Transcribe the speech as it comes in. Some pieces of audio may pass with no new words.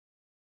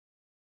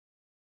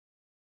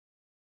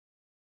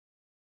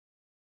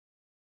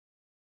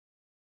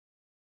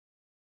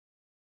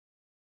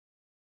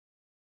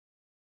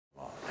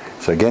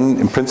So again,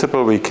 in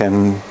principle, we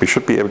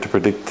should be able to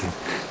predict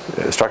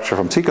structure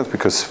from sequence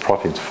because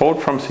proteins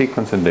fold from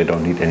sequence and they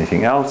don't need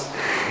anything else.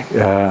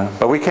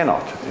 But we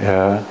cannot.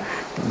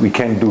 We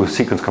can do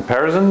sequence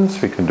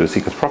comparisons, we can do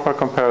sequence proper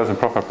comparison,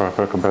 proper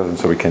comparison,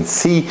 so we can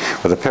see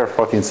whether a pair of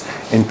proteins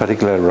in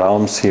particular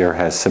realms here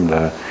has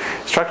similar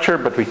structure,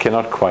 but we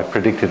cannot quite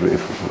predict it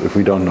if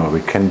we don't know.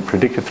 We can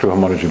predict it through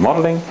homology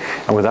modeling,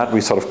 and with that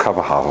we sort of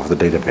cover half of the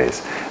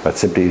database. But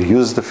simply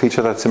uses the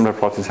feature that similar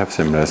proteins have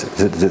similar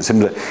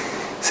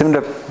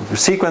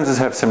sequences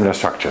have similar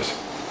structures.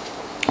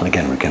 And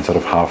again, we can sort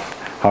of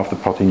half the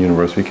protein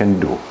universe we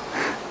can do.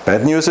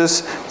 Bad news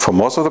is, for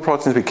most of the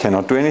proteins we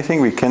cannot do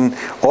anything. We can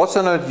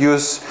also not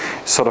use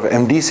sort of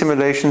MD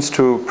simulations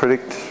to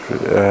predict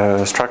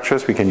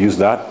structures. We can use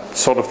that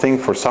sort of thing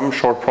for some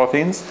short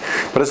proteins,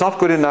 but it's not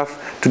good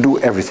enough to do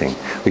everything.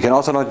 We can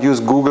also not use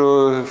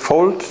Google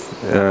Fold.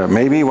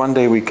 Maybe one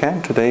day we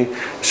can. Today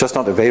it's just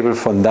not available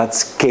for that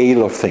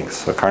scale of things.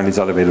 So currently it's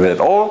not available at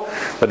all,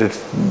 but it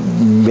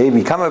may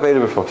become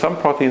available for some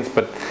proteins,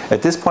 but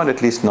at this point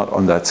at least not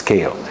on that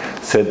scale.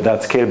 So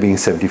that scale being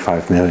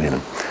 75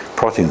 million.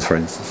 Proteins, for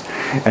instance.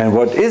 And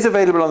what is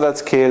available on that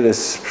scale is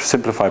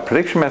simplified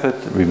prediction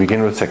method. We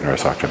begin with secondary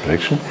structure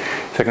prediction.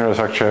 Secondary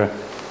structure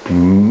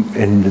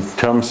in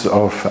terms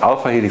of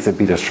alpha helix and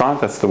beta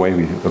strand, that's the way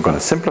we're going to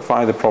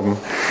simplify the problem.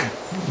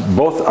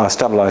 Both are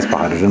stabilized by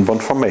hydrogen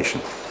bond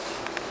formation.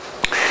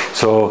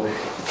 So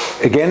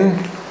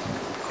again,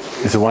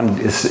 is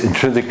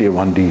intrinsically a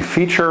 1D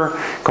feature.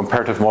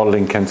 Comparative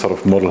modeling can sort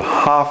of model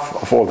half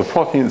of all the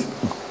proteins.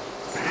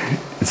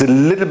 It's a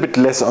little bit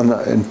less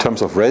in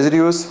terms of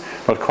residues,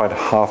 not quite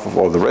half of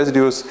all the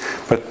residues,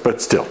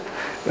 but still.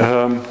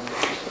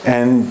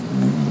 And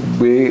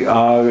we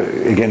are,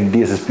 again,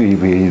 DSSP,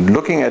 we're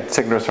looking at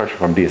secondary structure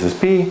from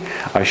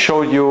DSSP. I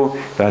showed you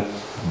that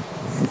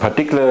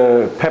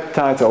particular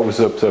peptides are always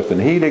observed in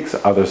the helix,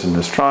 others in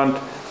the strand,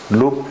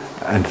 loop,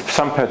 and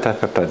some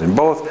peptides in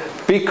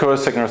both,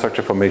 because secondary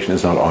structure formation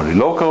is not only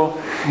local.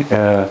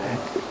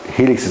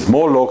 Helix is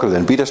more local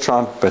than beta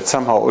strand, but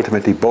somehow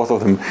ultimately both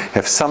of them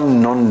have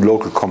some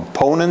non-local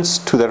components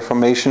to their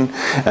formation,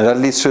 and that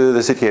leads to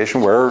the situation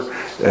where,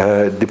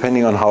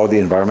 depending on how the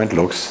environment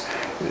looks,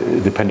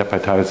 the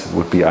pentapeptides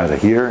would be either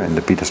here in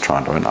the beta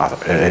strand or in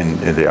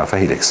the alpha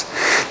helix.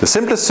 The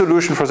simplest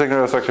solution for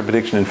secondary structure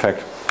prediction, in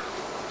fact,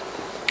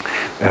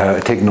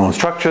 take known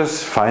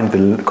structures, find the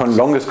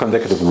longest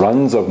consecutive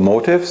runs of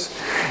motifs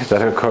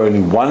that occur only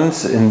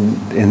once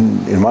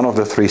in one of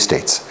the three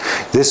states.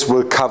 This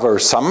will cover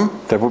some.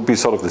 That would be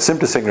sort of the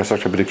simplest secondary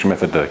structure prediction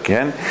method that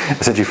can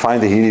essentially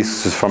find the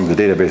helices from the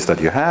database that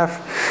you have.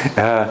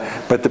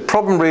 But the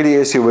problem really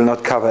is you will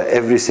not cover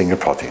every single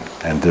protein.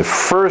 And the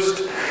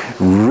first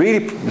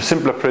really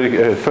simpler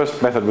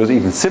first method was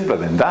even simpler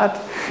than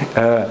that.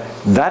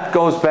 That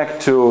goes back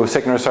to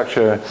secondary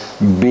structure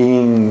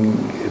being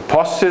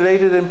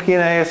postulated in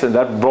PNAS, and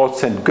that brought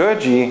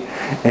Szent-Györgyi,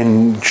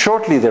 and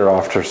shortly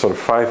thereafter, sort of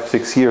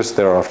 5-6 years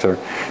thereafter,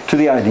 to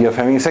the idea of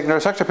having a secondary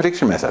structure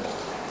prediction method.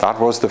 That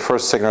was the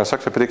first secondary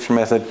structure prediction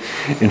method.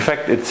 In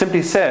fact, it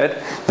simply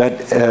said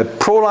that a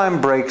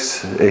proline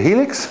breaks a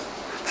helix.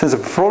 Since a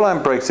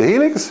proline breaks a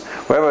helix,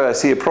 wherever I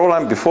see a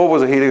proline, before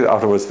was a helix,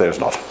 afterwards there's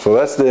not. So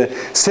that's the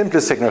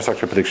simplest secondary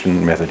structure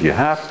prediction method you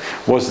have,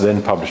 was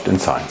then published in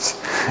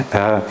Science.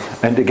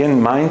 And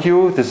again, mind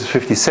you, this is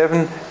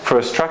 57,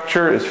 first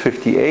structure is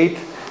 58,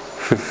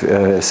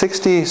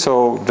 60,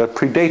 so that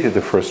predated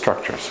the first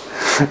structures.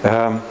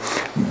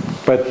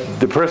 But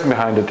the person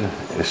behind it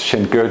is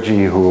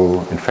Szent-Györgyi, who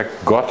in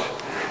fact got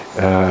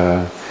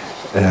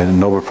a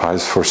Nobel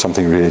Prize for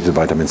something related to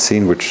vitamin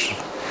C, which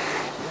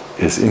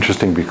is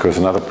interesting because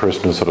another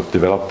person who sort of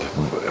developed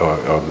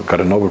or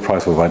got a Nobel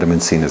Prize for vitamin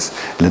C is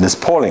Linus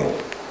Pauling.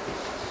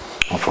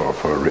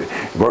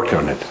 Worked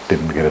on it,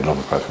 didn't get a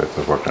Nobel Prize for it,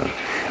 but worked on it.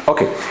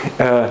 Okay,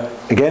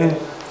 again,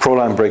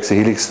 proline breaks the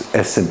helix,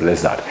 as simple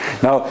as that.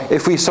 Now,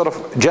 if we sort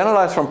of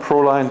generalize from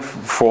proline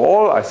for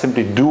all, I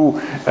simply do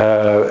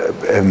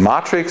a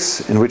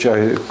matrix in which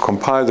I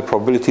compile the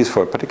probabilities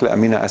for a particular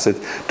amino acid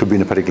to be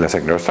in a particular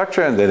secondary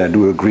structure, and then I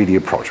do a greedy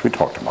approach. We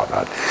talked about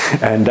that.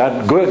 And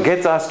that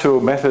gets us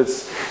to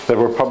methods that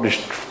were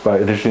published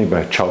initially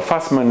by Charles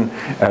Fassman,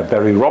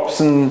 Barry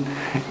Robson,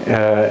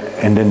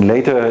 and then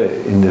later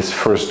in this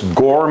first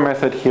Gore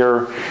method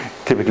here,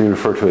 typically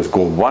referred to as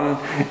Gore-1,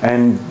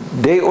 and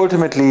they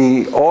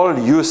ultimately all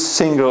use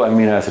single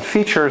amino acid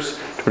features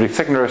to predict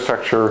secondary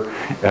structure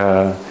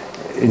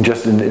in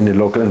the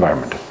local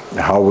environment.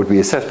 How would we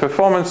assess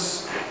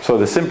performance? So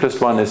the simplest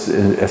one is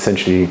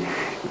essentially,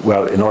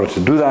 well, in order to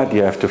do that,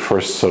 you have to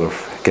first sort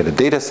of get a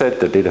data set.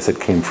 The data set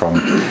came from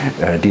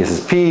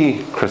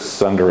DSSP, Chris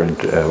Sander and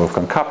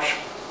Wolfgang Kapsch.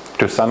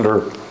 Chris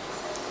Sander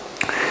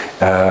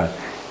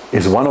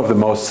is one of the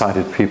most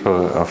cited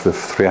people, of the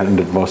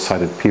 300 most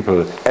cited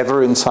people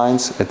ever in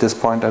Science at this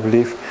point, I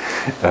believe.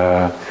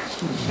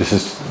 This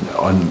is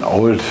an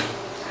old,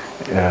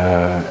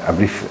 I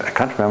believe, I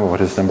can't remember what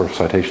his number of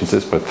citations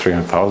is, but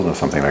 300,000 or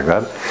something like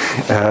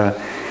that.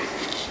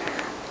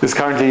 Is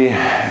currently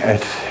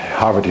at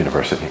Harvard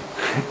University.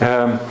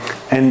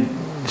 And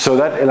so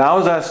that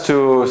allows us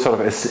to sort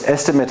of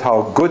estimate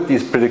how good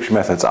these prediction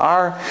methods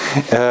are.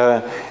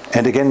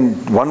 And again,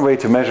 one way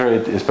to measure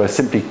it is by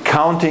simply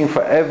counting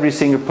for every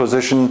single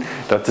position.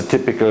 That's a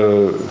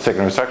typical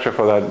secondary structure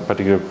for that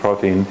particular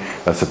protein.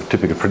 That's a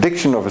typical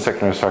prediction of a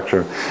secondary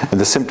structure. And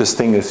the simplest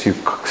thing is you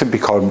simply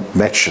call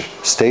match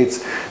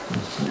states,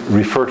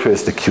 referred to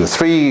as the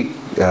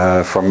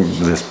Q3 from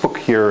this book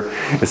here.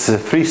 It's a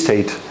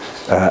 3-state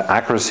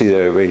accuracy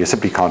where you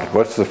simply count it.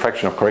 What's the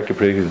fraction of correctly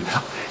predicted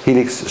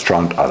helix,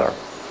 strand, other?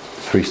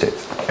 3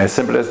 states. As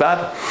simple as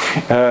that.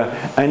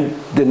 And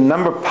the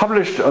number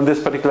published on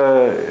these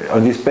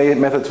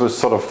methods was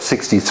sort of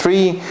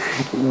 63.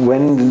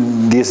 When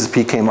the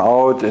DSSP came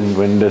out and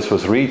when this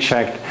was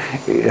rechecked,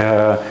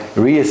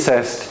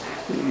 reassessed,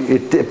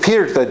 it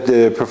appeared that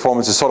the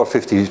performance is sort of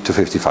 50 to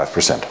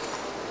 55%.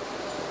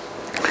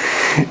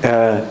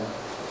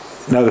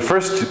 Now the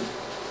first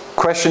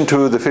question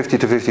to the 50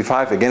 to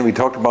 55, again we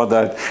talked about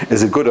that,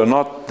 is it good or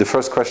not? The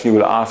first question you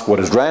will ask, what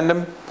is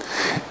random?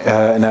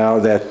 Now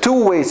there are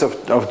 2 ways of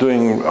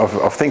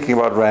thinking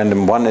about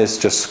random. One is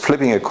just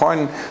flipping a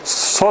coin,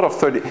 sort of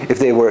 30, if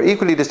they were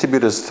equally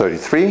distributed, it's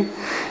 33.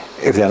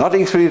 If they're not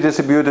equally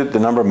distributed, the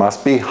number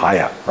must be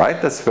higher, right?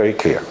 That's very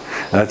clear.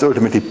 And that's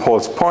ultimately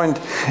Paul's point,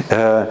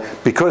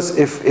 because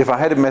if I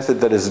had a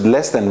method that is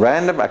less than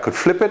random, I could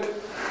flip it,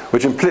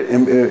 which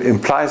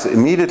implies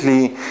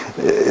immediately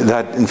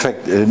that, in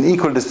fact, a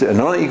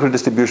non-equal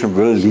distribution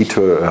will lead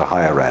to a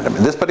higher random.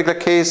 In this particular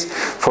case,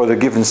 for the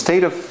given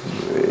state of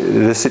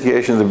the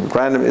situation, the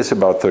random is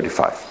about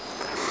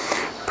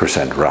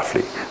 35%,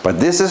 roughly. But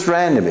this is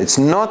random. It's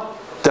not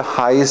the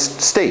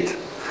highest state.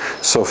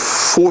 So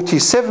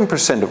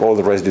 47% of all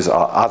the residues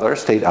are other,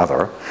 state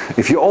other.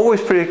 If you always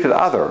predicted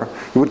other,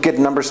 you would get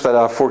numbers that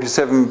are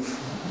 47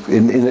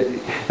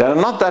 that are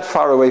not that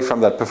far away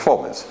from that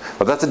performance.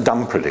 But that's a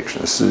dumb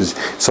prediction. This is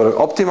sort of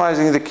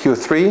optimizing the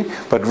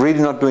Q3, but really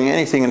not doing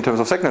anything in terms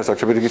of secondary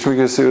structure,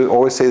 because we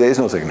always say there is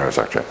no secondary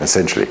structure,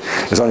 essentially.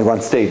 There's only one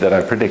state that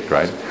I predict,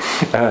 right?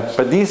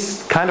 But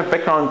these kind of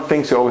background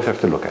things you always have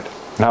to look at.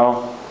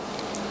 Now,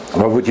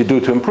 what would you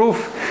do to improve?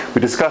 We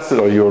discussed it,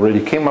 or you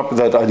already came up with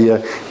that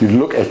idea. You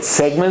look at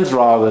segments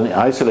rather than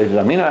isolated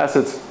amino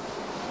acids.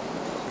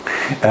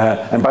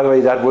 And by the way,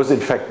 that was in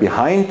fact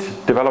behind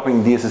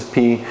developing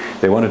DSSP.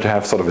 They wanted to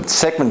have sort of a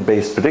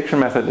segment-based prediction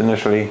method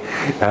initially.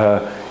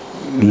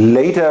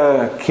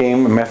 Later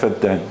came a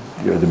method that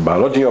the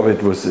biology of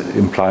it was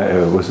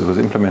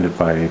implemented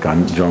by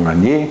Jean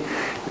Gagné,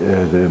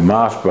 the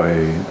math by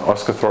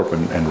Oscarthorpe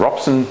and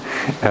Robson.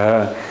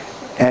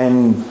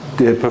 And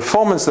the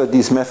performance that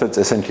these methods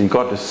essentially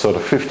got is sort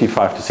of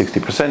 55 to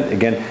 60%.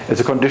 Again, it's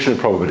a conditional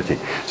probability.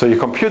 So you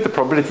compute the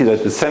probability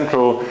that the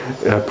central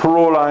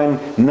line,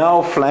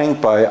 now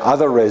flanked by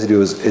other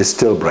residues, is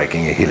still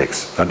breaking a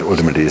helix. That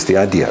ultimately is the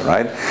idea,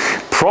 right?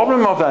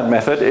 Problem of that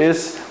method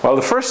is, well,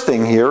 the first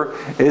thing here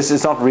is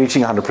it's not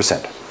reaching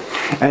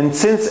 100%. And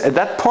since at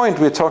that point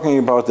we're talking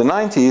about the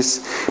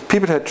 90s,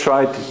 people had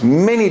tried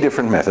many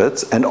different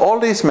methods, and all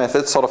these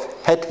methods sort of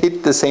had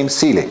hit the same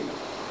ceiling.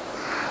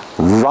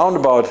 Round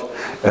about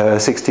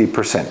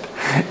 60%.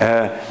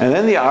 And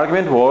then the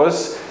argument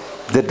was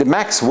that the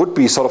max would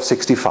be sort of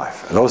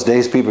 65. In those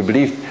days people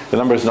believed the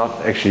number is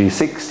not actually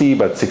 60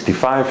 but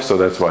 65, so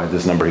that's why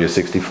this number here is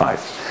 65.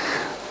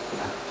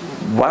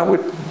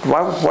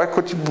 Why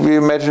could we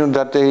imagine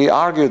that they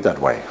argued that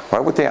way? Why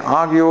would they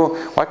argue?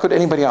 Why could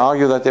anybody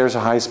argue that there's a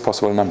highest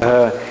possible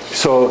number?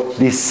 So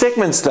the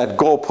segments that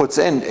Go puts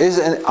in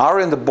are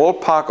in the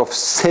ballpark of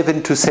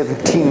 7 to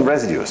 17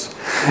 residues.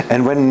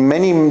 And when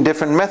many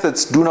different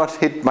methods do not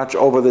hit much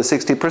over the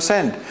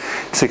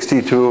 60%,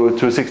 60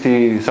 to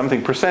 60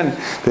 something percent,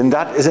 then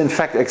that is in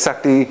fact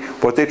exactly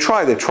what they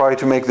try. They try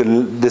to make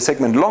the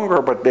segment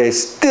longer, but they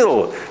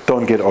still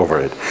don't get over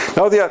it.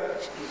 Now the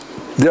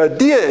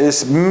idea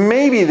is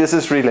maybe this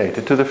is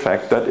related to the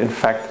fact that in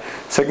fact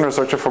secondary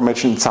structure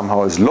formation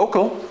somehow is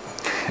local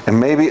and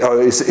maybe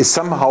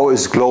somehow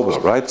is global,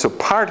 right? So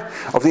part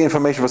of the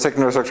information for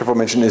secondary structure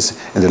formation is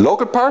in the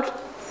local part.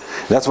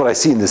 That's what I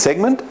see in the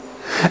segment.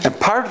 And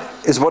part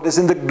is what is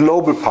in the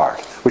global part,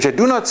 which I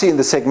do not see in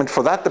the segment.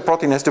 For that the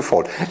protein has to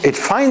fold. It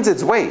finds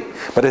its way,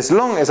 but as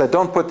long as I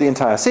don't put the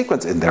entire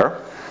sequence in there,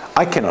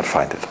 I cannot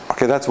find it.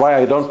 Okay, that's why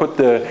I don't put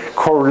the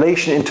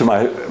correlation into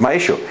my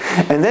issue.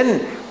 And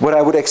then what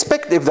I would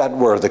expect if that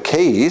were the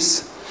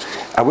case,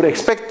 I would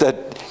expect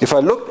that if I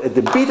looked at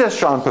the beta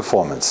strand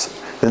performance,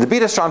 then the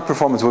beta strand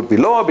performance would be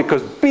lower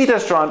because beta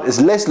strand is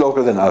less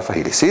local than alpha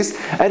helices.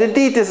 And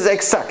indeed this is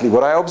exactly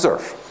what I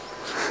observe.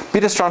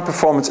 Beta strand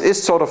performance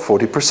is sort of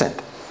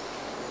 40%.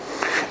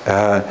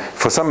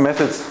 For some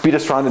methods, beta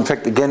strand, in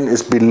fact, again,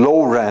 is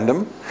below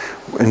random.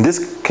 In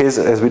this case,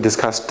 as we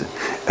discussed,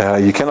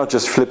 you cannot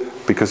just flip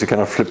because you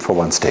cannot flip for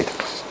one state.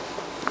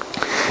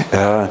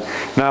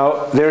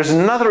 Now, there's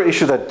another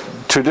issue that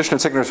traditional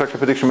secondary structure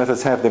prediction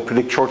methods have. They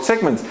predict short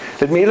segments.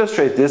 Let me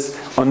illustrate this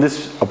on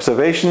this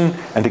observation.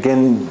 And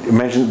again,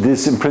 imagine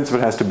this in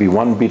principle has to be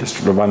one beta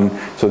strand,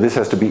 so this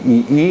has to be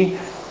EE.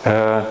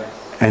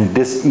 and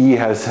this E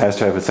has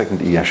to have a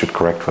second E. I should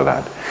correct for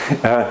that.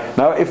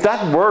 Now, if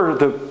that were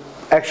the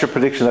actual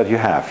prediction that you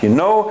have, you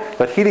know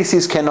that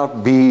helices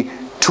cannot be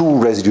 2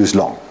 residues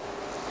long.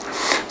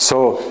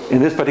 So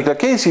in this particular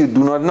case, you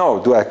do not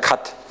know, do I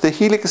cut the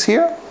helix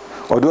here,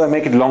 or do I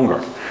make it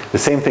longer? The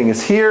same thing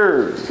is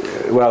here.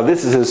 Well,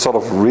 this is a sort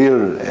of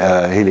real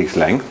helix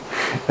length.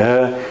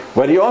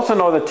 But you also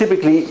know that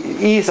typically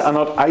E's are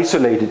not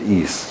isolated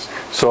E's.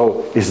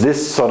 So is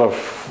this sort of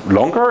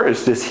longer?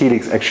 Is this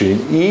helix actually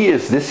an E?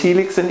 Is this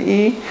helix an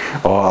E?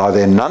 Or are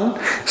there none?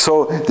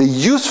 So the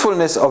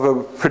usefulness of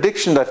a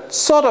prediction that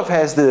sort of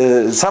has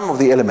some of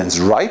the elements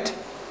right,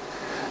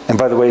 and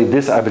by the way,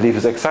 this I believe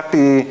is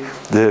exactly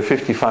the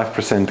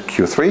 55%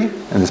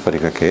 Q3 in this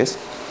particular case.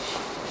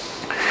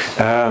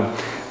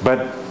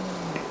 But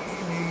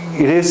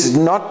it is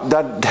not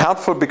that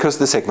helpful because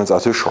the segments are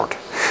too short.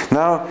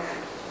 Now,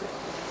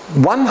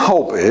 one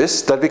hope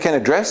is that we can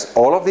address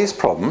all of these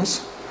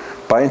problems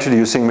by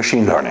introducing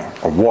machine learning,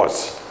 or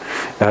was.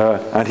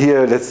 And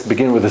here, let's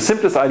begin with the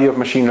simplest idea of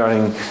machine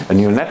learning, a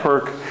neural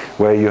network,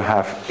 where you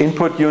have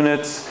input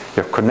units,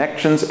 you have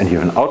connections, and you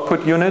have an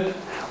output unit,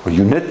 or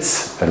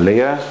units, a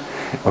layer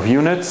of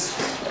units.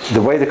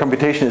 The way the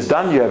computation is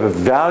done, you have a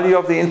value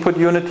of the input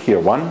unit, here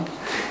 1.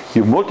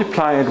 You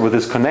multiply it with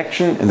this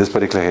connection, in this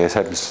particular case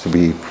happens to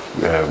be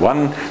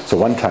 1, so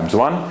 1 times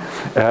 1.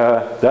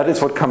 That is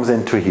what comes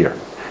into here.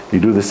 You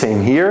do the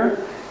same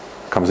here,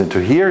 comes into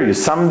here, you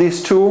sum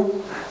these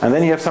two, and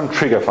then you have some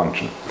trigger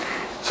function.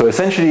 So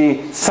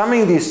essentially,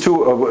 summing these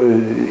two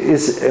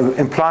is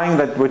implying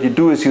that what you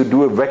do is you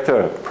do a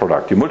vector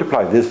product. You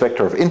multiply this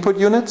vector of input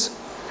units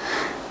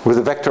with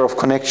a vector of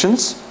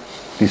connections.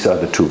 These are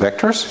the two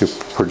vectors. You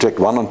project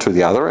one onto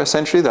the other,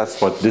 essentially.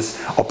 That's what this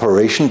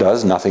operation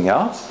does, nothing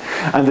else.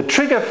 And the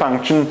trigger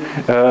function,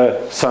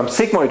 some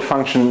sigmoid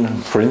function,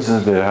 for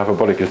instance, the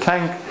hyperbolical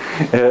tank,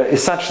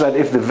 is such that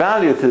if the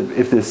value,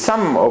 if the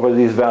sum over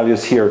these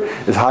values here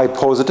is high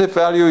positive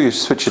value, you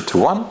switch it to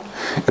 1.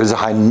 If it's a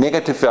high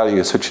negative value,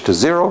 you switch it to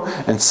 0,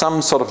 and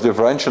some sort of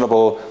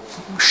differentiable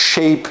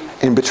shape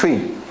in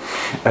between.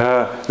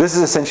 This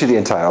is essentially the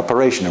entire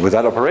operation. And with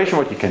that operation,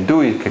 what you can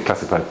do, you can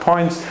classify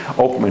points,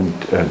 open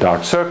and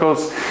dark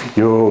circles.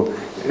 You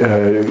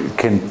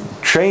can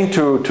train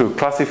to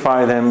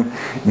classify them.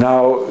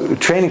 Now,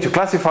 training to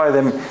classify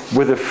them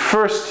with the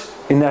first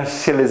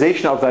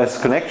initialization of those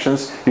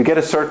connections, you get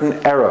a certain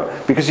error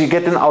because you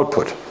get an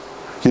output.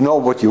 You know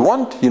what you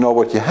want, you know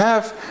what you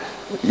have.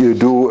 You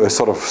do a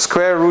sort of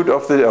square root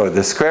of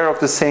the square of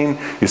the same.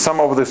 You sum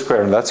over the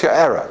square, and that's your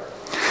error.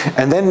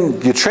 And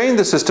then you train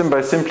the system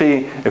by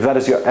simply, if that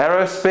is your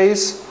error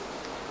space,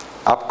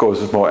 up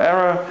goes more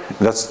error,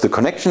 that's the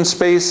connection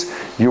space,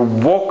 you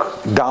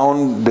walk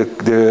down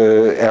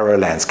the error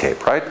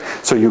landscape, right?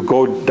 So you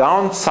go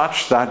down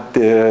such that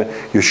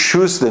you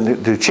choose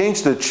to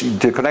change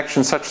the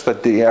connection such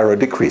that the error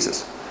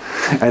decreases.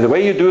 And the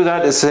way you do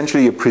that is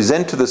essentially you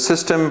present to the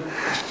system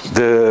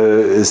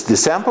the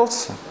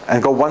samples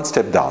and go one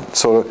step down.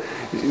 So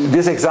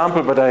this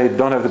example, but I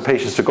don't have the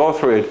patience to go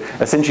through it,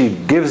 essentially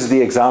gives the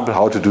example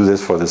how to do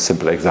this for this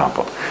simple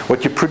example.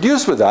 What you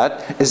produce with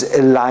that is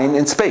a line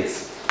in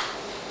space.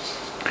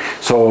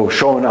 So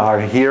shown are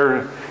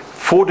here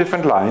 4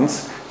 different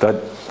lines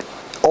that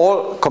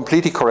all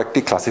completely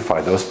correctly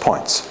classify those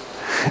points.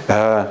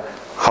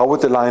 How would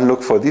the line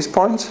look for these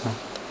points?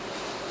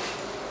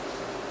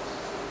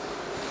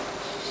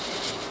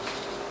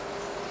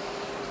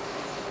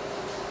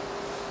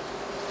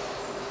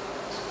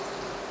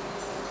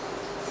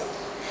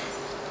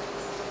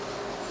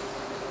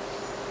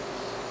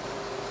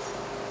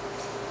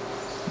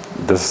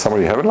 Does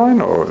somebody have a line,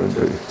 or does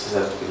it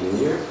have to be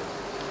linear?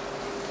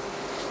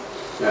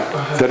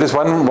 Yeah. That is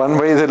one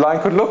way the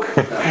line could look.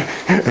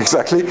 Yeah.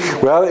 Exactly.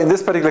 Well, in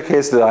this particular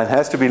case, the line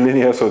has to be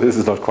linear, so this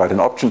is not quite an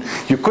option.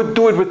 You could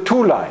do it with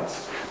 2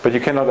 lines, but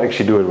you cannot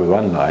actually do it with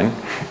 1 line.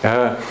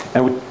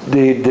 And with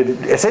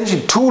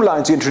essentially 2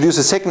 lines, you introduce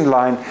a second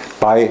line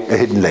by a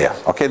hidden layer.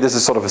 Okay, this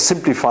is sort of a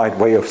simplified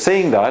way of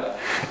saying that.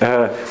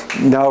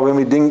 Now, when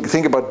we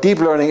think about deep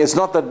learning, it's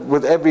not that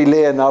with every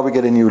layer now we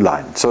get a new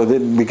line. So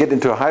then we get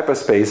into a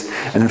hyperspace,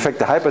 and in fact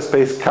the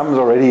hyperspace comes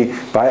already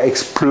by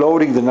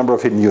exploding the number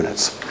of hidden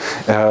units.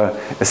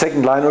 A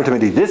second line,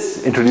 ultimately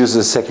this introduces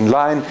a second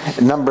line,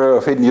 a number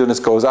of hidden units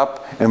goes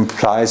up,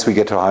 implies we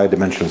get to a higher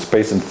dimensional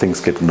space and things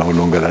get no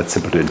longer that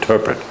simple to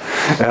interpret.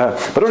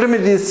 But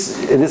ultimately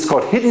it is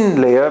called hidden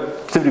layer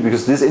simply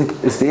because this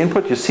is the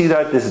input, you see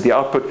that, this is the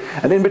output,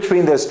 and in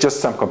between there's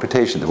just some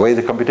computation. The way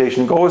the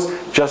computation goes,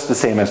 just the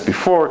same as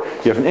before.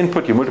 You have an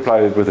input, you multiply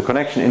it with a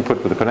connection,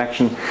 input with a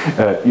connection,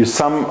 you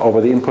sum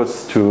over the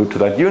inputs to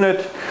that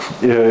unit,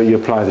 you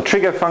apply the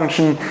trigger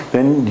function,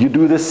 then you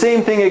do the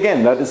same thing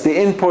again. That is the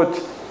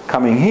input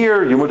coming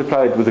here, you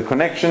multiply it with a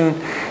connection,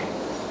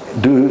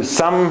 do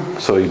sum,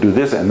 so you do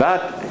this and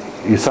that,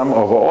 you sum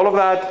over all of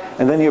that,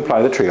 and then you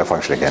apply the trigger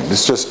function again.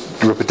 It's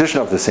just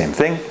repetition of the same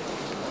thing.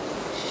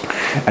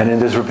 And in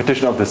this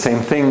repetition of the same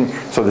thing,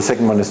 so the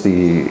second one is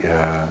the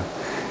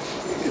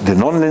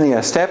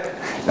nonlinear step.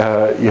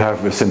 you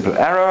have a simple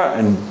error,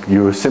 and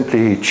you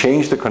simply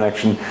change the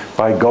connection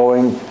by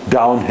going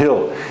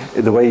downhill.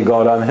 The way you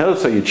go downhill,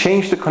 so you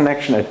change the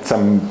connection at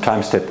some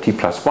time step t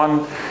plus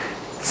 1,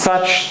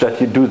 such that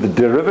you do the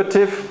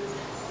derivative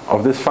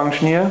of this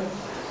function here,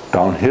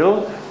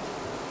 downhill.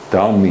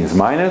 Down means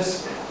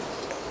minus.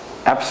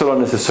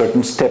 Epsilon is a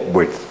certain step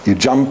width. You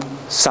jump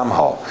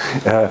somehow.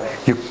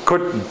 You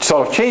could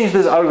sort of change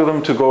this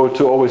algorithm to go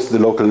to always the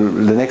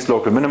next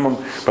local minimum,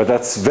 but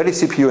that's very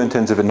CPU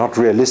intensive and not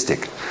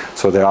realistic.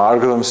 So there are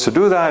algorithms to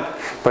do that,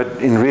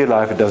 but in real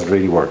life it doesn't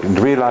really work. In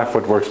real life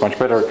what works much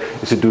better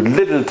is to do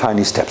little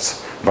tiny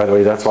steps. By the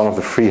way, that's one of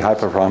the free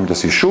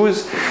hyperparameters you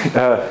choose.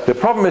 The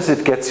problem is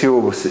it gets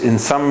you in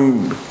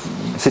some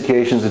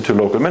situations into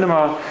local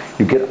minima.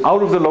 You get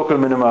out of the local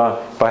minima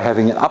by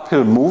having an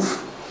uphill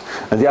move.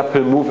 And the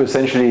uphill move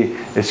essentially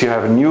is you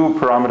have a new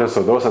parameter,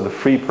 so those are the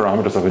free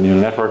parameters of a neural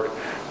network,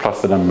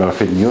 plus the number of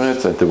hidden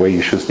units and the way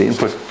you choose the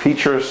input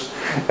features.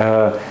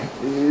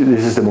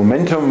 This is the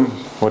momentum,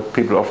 what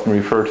people often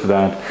refer to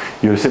that.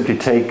 You simply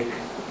take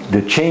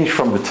the change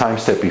from the time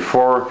step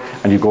before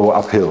and you go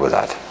uphill with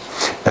that.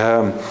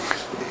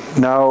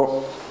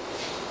 Now,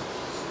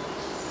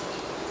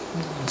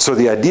 so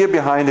the idea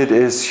behind it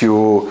is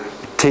you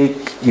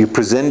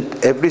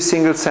present every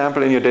single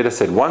sample in your data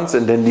set once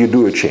and then you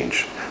do a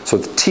change. So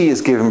the t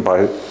is given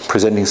by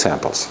presenting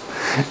samples.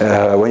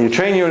 When you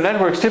train neural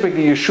networks,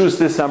 typically you choose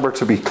this number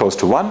to be close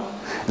to 1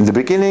 in the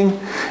beginning,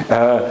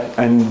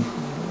 and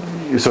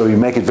so you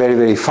make it very,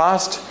 very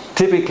fast.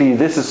 Typically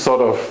this is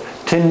sort of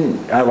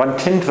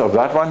 1/10 of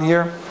that one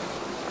here.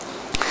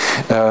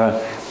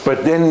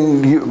 But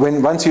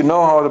then once you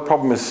know how the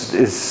problem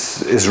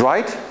is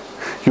right,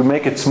 you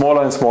make it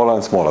smaller and smaller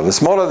and smaller. The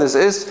smaller this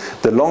is,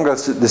 the longer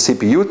the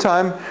CPU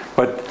time,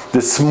 but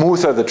the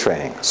smoother the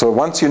training. So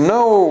once you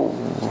know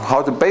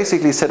how to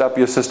basically set up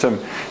your system,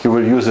 you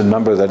will use a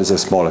number that is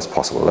as small as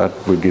possible. That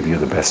will give you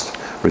the best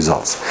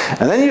results.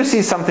 And then you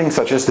see something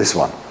such as this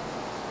one.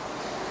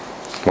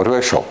 What do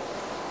I show?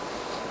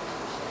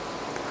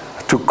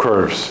 2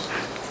 curves.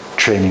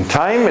 Training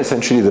time,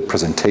 essentially the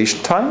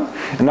presentation time.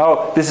 And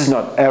now this is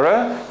not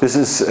error, this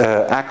is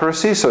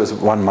accuracy, so it's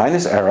 1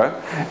 minus error.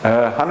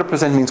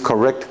 100% means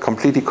correct,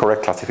 completely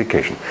correct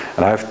classification.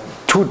 And I have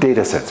 2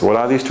 data sets. What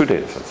are these 2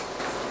 data sets?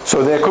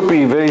 So there could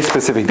be very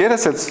specific data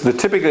sets. The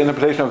typical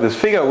interpretation of this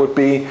figure would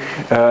be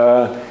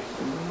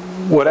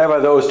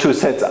whatever those 2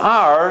 sets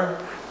are,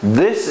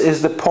 this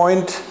is the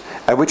point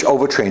at which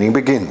overtraining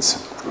begins.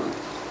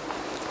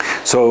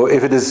 So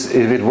if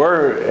it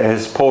were,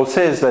 as Paul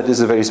says, that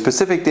is a very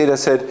specific data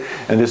set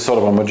and this sort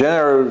of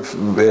homogeneous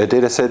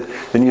data set,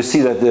 then you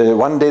see that the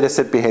one data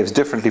set behaves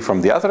differently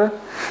from the other.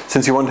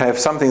 Since you want to have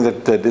something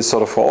that is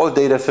sort of for all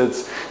data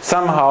sets,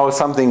 somehow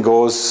something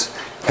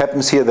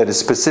happens here that is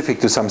specific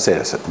to some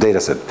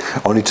data set,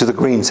 only to the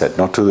green set,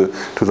 not to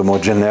the more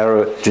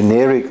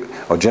generic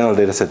or general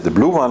data set, the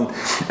blue one.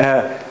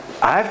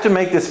 I have to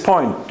make this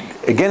point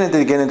again and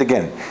again and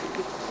again.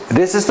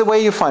 This is the way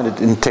you find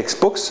it in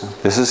textbooks.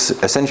 This is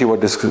essentially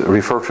what is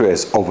referred to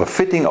as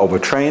overfitting,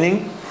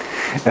 overtraining.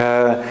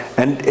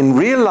 And in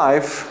real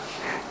life,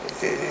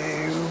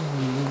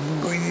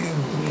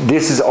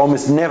 this is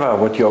almost never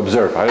what you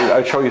observe.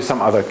 I'll show you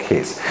some other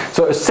case.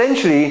 So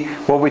essentially,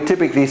 what we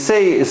typically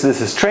say is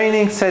this is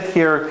training set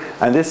here,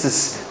 and this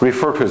is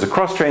referred to as a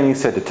cross-training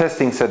set, a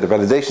testing set, a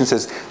validation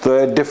set.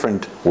 There are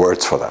different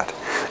words for that.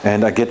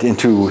 And I get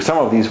into some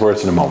of these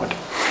words in a moment.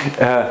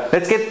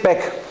 Let's get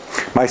back.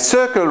 My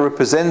circle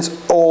represents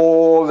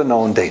all the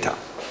known data.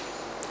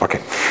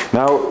 Okay,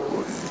 now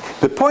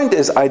the point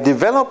is I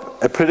develop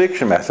a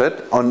prediction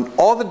method on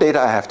all the data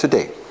I have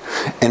today.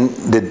 And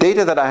the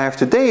data that I have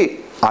today,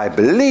 I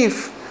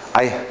believe,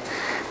 I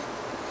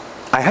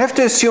have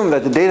to assume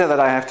that the data that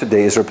I have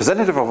today is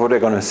representative of what I'm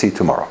going to see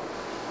tomorrow.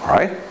 All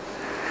right?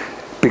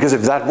 Because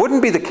if that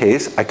wouldn't be the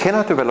case, I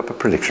cannot develop a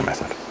prediction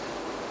method.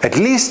 At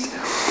least,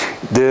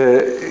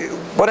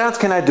 what else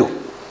can I do?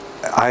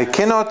 I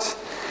cannot.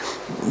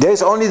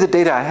 There's only the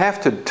data I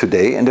have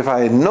today, and if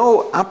I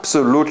know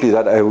absolutely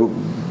that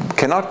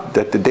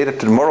that the data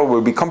tomorrow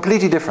will be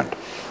completely different,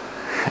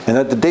 and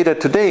that the data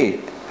today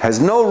has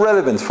no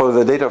relevance for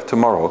the data of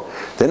tomorrow,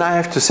 then I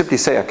have to simply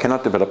say I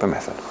cannot develop a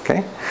method.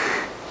 Okay?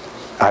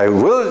 I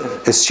will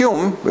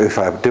assume, if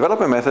I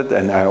develop a method,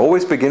 and I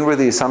always begin with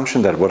the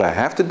assumption that what I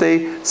have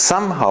today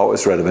somehow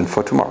is relevant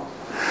for tomorrow.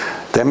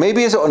 There may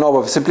be an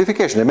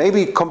oversimplification. There may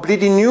be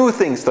completely new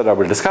things that I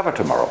will discover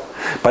tomorrow.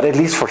 But at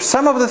least for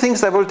some of the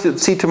things that I will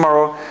see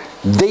tomorrow,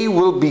 they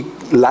will be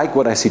like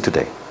what I see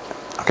today.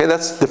 Okay,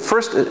 that's the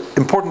first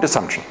important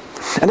assumption.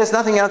 And there's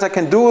nothing else I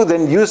can do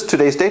than use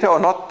today's data or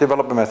not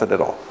develop a method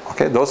at all.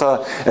 Okay, those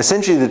are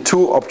essentially the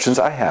 2 options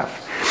I have.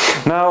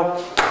 Now,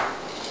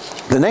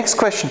 the next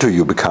question to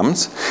you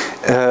becomes,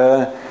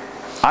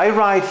 I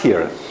write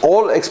here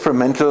all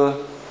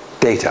experimental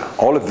data,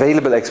 all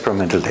available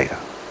experimental data.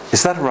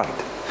 Is that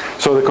right?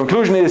 So the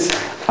conclusion is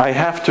I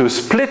have to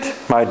split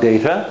my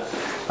data.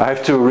 I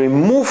have to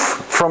remove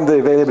from the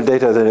available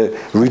data the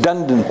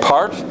redundant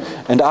part.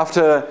 And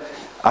after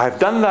I've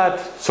done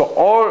that, so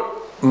all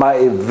my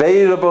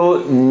available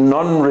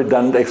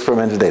non-redundant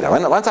experimental data.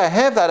 Once I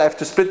have that, I have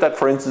to split that,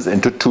 for instance,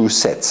 into two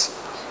sets.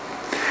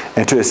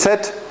 Into a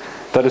set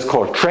that is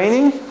called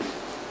training,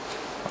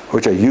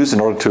 which I use in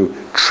order to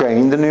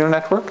train the neural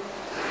network,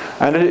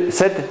 and a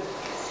set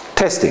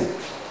testing.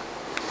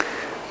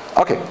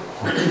 Okay,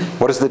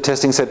 what is the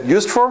testing set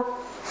used for?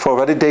 For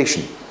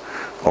validation.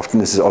 Often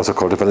this is also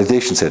called a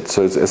validation set.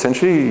 So it's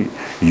essentially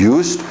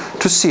used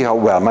to see how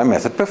well my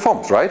method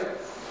performs, right?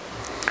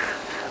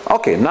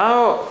 Okay,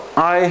 now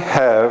I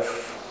have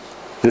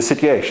this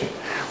situation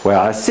where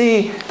I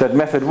see that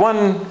method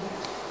 1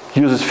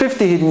 uses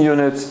 50 hidden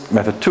units,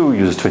 method 2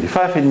 uses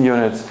 25 hidden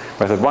units,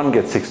 method 1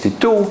 gets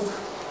 62,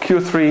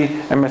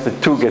 Q3, and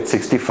method 2 gets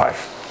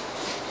 65.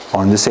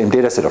 On the same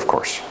data set, of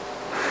course.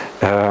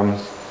 Now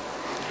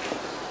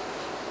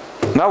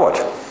what?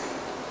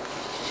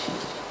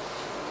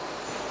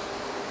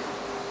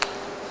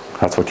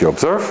 That's what you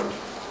observe.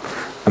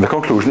 And the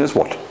conclusion is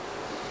what?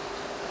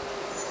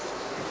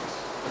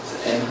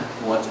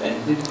 What's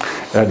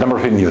n? Number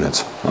of hidden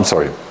units. I'm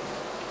sorry.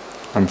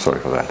 I'm sorry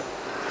for that.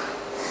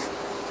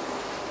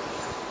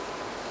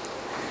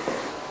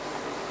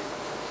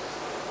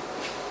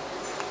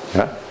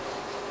 Yeah?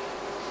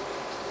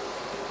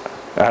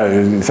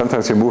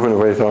 Sometimes you move in a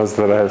way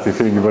that I have the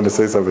feeling you want to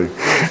say something.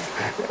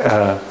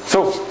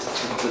 So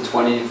the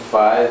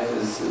 25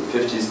 is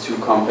 50 is too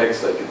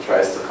complex, like it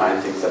tries to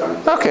find things that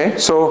aren't. Okay,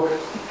 so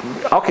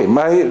okay,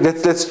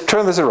 let's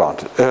turn this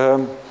around.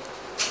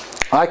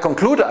 I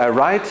conclude, I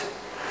write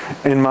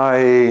in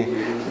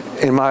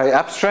my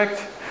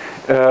abstract,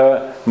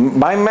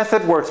 my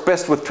method works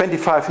best with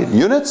 25 hidden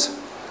units,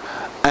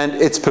 and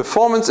its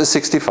performance is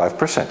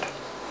 65%.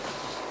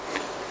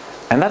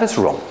 And that is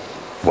wrong.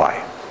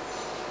 Why?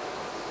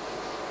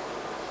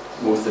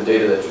 With the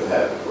data that you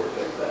have, it works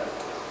like that.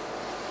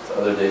 The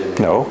other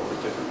data No.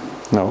 work differently.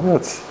 No,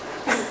 that's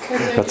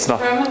not.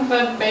 Determined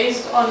that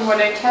based on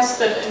what I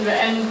tested in the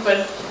end,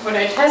 but what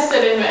I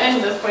tested in the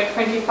end is why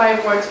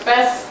 25 works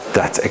best.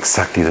 That's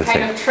exactly the thing.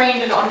 Kind of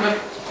trained it on the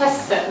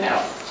test set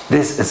now.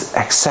 This is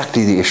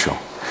exactly the issue.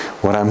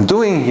 What I'm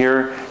doing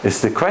here is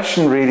the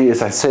question really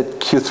is I said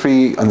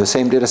Q3 on the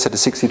same data set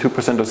is 62%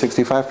 or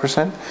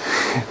 65%.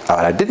 What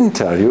I didn't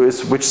tell you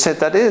is which set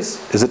that is.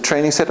 Is it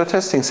training set or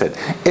testing set?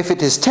 If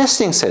it is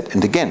testing set,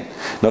 and again,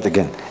 not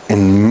again,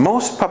 in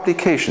most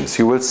publications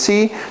you will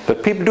see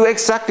that people do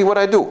exactly what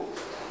I do.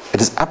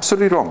 It is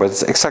absolutely wrong, but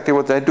it's exactly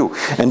what they do.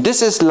 And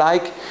this is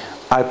like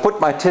I put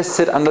my test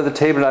set under the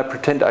table and I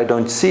pretend I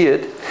don't see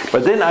it,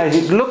 but then I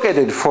look at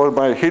it for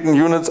my hidden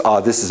units.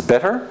 This is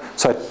better.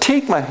 So I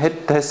take my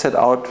test set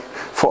out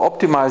for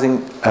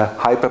optimizing a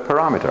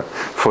hyperparameter,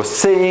 for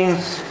saying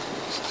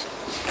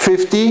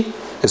 50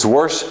 is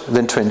worse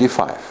than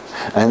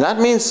 25. And that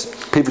means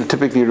people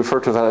typically refer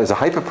to that as a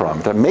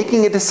hyperparameter,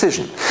 making a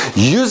decision,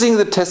 using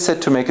the test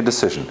set to make a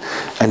decision.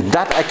 And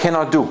that I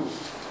cannot do.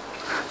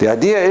 The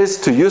idea is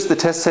to use the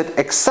test set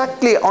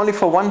exactly only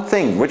for one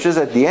thing, which is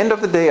at the end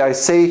of the day I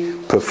say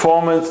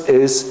performance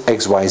is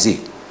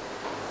XYZ.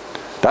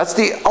 That's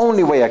the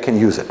only way I can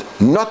use it,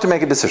 not to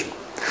make a decision.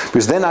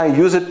 Because then I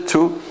use it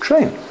to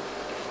train,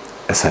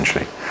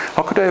 essentially.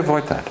 How could I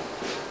avoid that?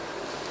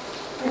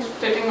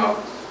 Splitting up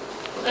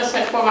a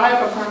set for a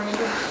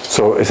hyperparameter.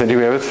 So essentially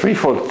we have a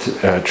threefold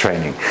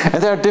training.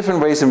 And there are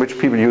different ways in which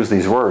people use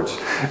these words.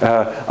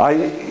 I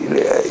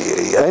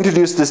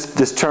introduced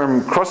this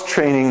term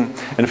cross-training.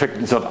 In fact,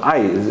 it's not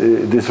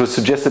this was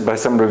suggested by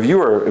some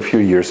reviewer a few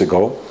years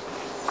ago.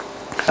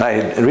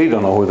 I really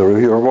don't know who the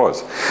reviewer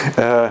was.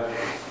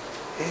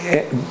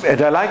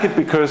 And I like it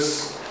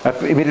because, I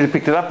immediately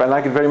picked it up, I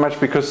like it very much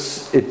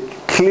because it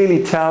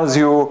clearly tells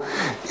you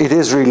it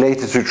is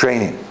related to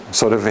training.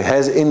 Sort of it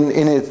has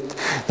in it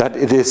that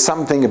it is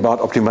something about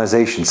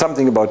optimization,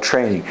 something about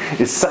training.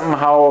 It's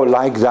somehow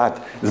like that.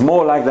 It's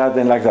more like that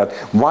than like that.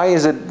 Why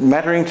is it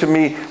mattering to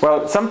me?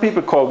 Well, some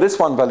people call this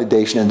one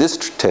validation and this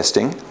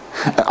testing.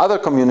 And other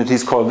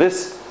communities call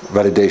this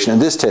validation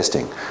and this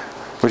testing,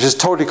 which is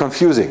totally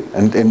confusing.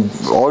 And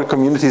all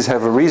communities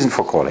have a reason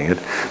for calling it.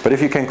 But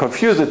if you can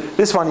confuse it,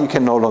 this one you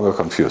can no longer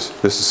confuse.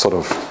 This is sort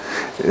of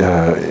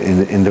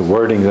in the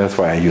wording, that's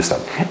why I use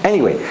that.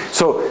 Anyway,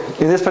 so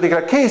in this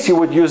particular case, you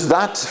would use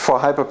that for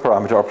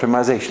hyperparameter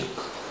optimization.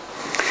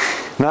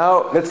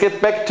 Now, let's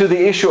get back to the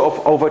issue of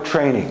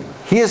overtraining.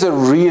 Here's a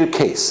real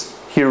case.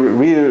 Here, a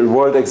real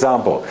world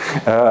example.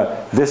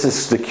 This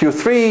is the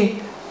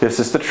Q3, this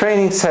is the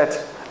training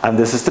set, and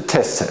this is the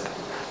test set.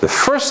 The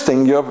first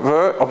thing you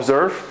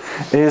observe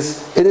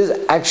is it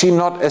is actually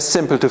not as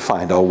simple to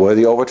find out where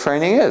the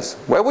overtraining is.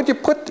 Where would you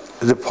put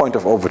the point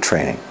of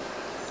overtraining?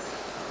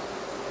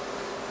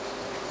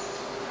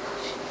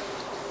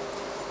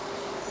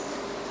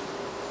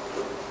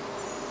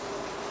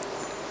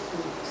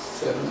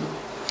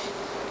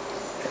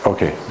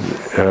 Okay,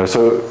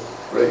 so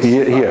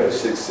here.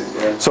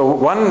 So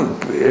one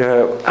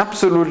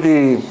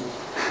absolutely.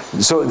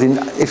 So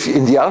if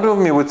in the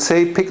algorithm you would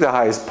say pick the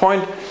highest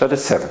point, that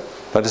is 7.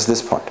 That is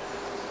this point.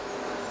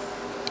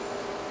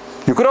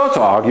 You could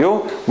also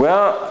argue,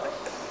 well,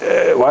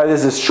 while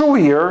this is true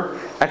here,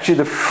 actually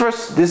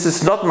this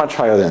is not much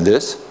higher than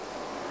this.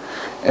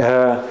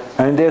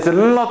 And there's a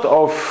lot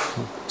of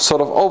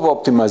sort of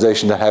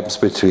over-optimization that happens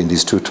between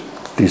these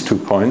two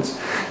points.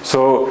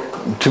 So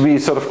to be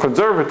sort of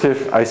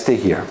conservative, I stay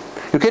here.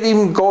 You can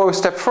even go a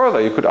step further.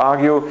 You could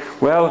argue,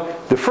 well,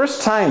 the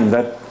first time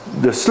that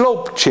the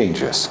slope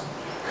changes,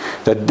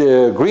 that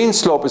the green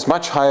slope is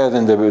much higher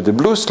than the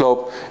blue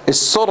slope, is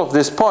sort of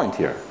this point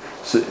here.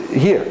 So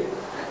here.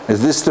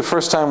 Is this the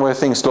first time where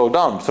things slow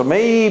down? So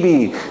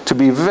maybe to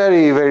be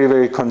very, very,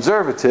 very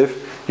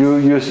conservative,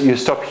 you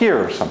stop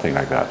here or something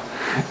like that.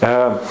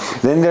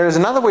 Then there is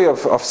another way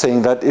of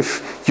saying that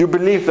if you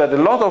believe that a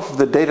lot of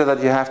the data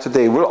that you have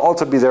today will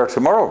also be there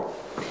tomorrow,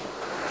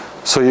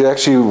 so you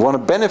actually want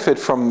to benefit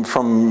from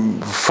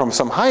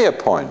some higher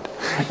point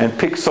and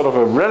pick sort of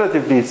a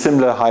relatively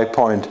similar high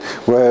point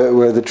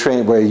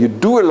where you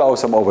do allow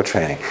some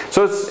overtraining.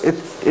 So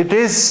it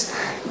is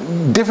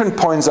different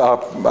points are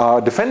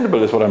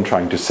defendable is what I'm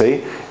trying to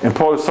say, and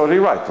Paul is totally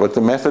right. What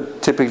the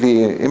method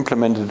typically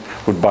implemented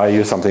would buy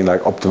you something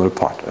like optimal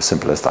point, as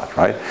simple as that,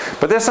 right?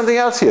 But there's something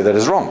else here that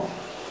is wrong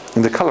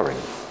in the coloring.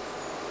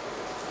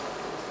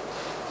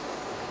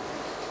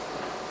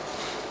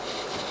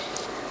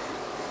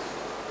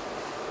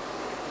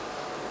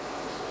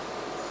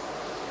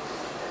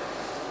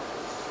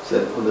 Is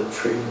that on the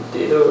training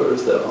data or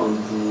is that on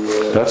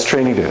the... That's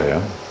training data,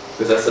 yeah.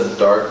 Because that's the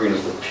dark green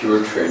is the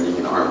pure training,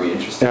 and aren't we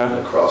interested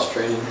in the cross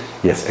training?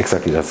 Yes,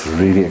 exactly. That's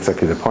really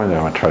exactly the point that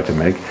I want to try to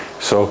make.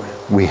 So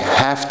we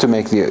have to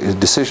make the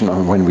decision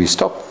on when we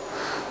stop.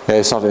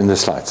 It's not in the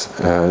slides.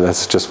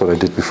 That's just what I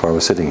did before I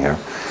was sitting here.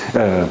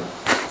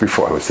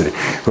 Before we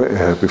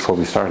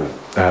started.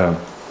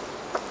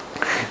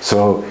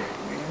 So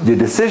the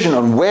decision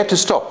on where to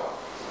stop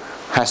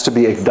has to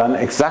be done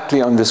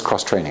exactly on this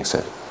cross-training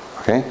set.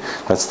 Okay,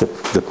 that's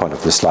the point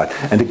of this slide.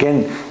 And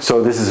again,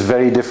 so this is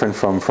very different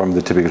from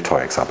the typical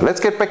toy example.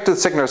 Let's get back to the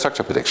secondary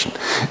structure prediction.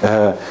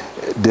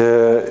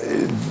 The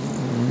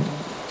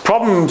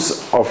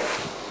problems of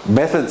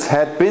methods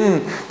had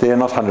been they are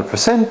not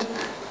 100%.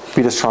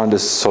 Peter Strand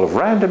is sort of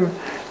random,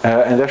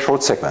 and they're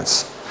short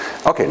segments.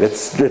 Okay,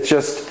 let's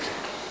just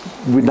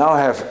we now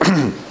have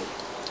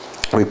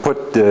we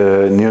put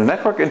the neural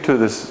network into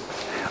this.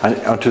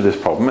 Onto this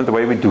problem, and the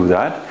way we do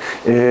that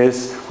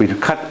is we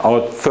cut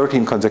out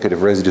 13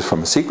 consecutive residues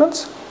from a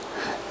sequence.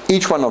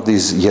 Each one of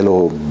these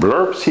yellow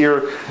blurbs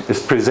here is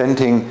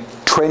presenting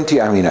 20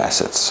 amino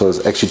acids, so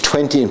it's actually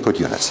 20 input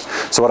units.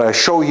 So what I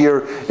show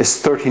here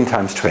is 13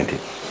 times 20,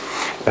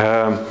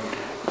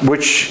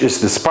 which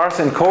is the sparse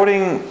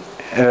encoding.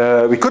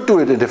 We could do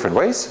it in different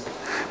ways,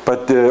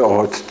 but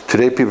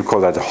today people call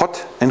that a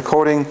hot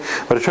encoding,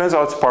 but it turns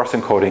out sparse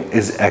encoding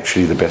is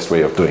actually the best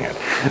way of doing it.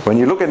 When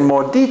you look in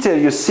more detail,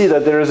 you see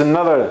that there is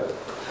another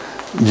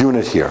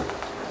unit here.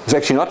 It's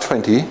actually not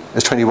 20,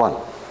 it's 21.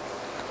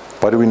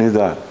 Why do we need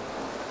that?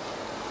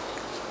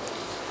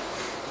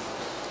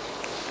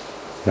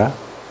 Yeah?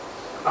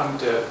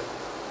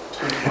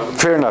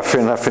 Fair enough.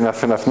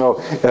 No,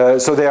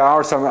 so there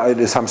are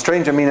some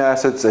strange amino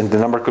acids, and the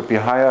number could be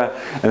higher.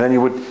 And then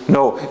you would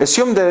no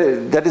assume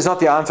that is not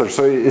the answer.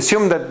 So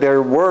assume that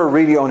there were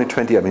really only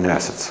 20 amino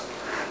acids.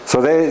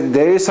 So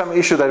there is some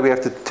issue that we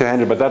have to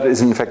handle, but that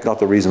is in fact not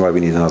the reason why we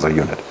need another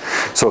unit.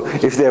 So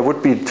if there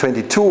would be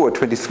 22 or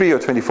 23 or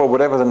 24,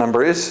 whatever the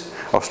number is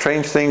of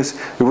strange things,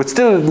 we would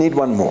still need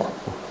one more.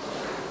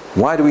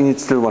 Why do we need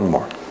still one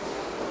more?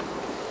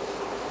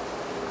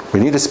 We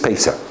need a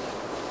spacer,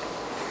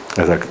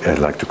 as I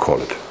like to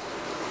call it.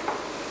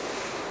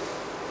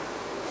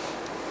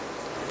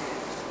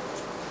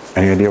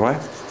 Any idea why?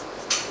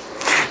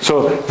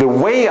 So the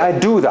way I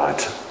do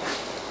that,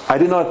 I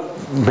did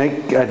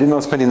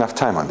not spend enough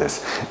time on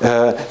this.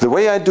 The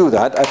way I do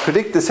that, I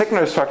predict the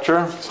secondary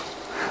structure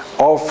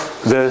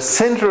of the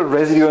central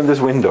residue in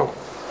this window.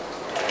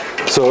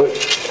 So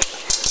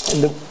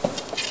in the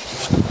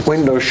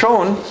window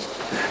shown,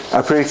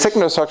 I predict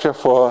secondary structure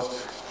for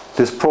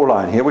this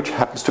proline here, which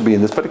happens to be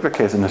in this particular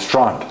case in a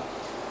strand.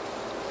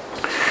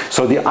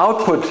 So the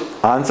output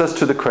answers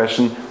to the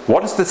question,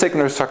 what is the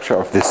secondary structure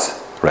of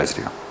this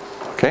residue?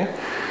 Okay?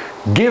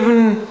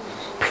 Given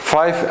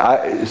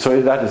 5,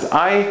 so that is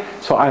I,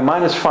 so I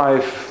minus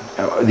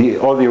 5,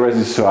 all the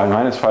residues to I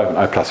minus 5 and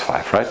I plus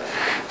 5, right?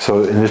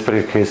 So in this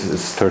particular case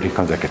it's 30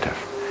 consecutive.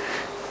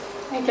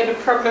 I get a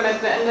problem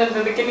at the end and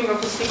the beginning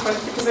of the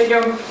sequence because I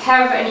don't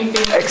have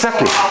anything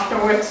exactly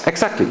afterwards.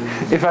 Exactly.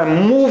 If I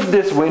move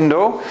this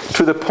window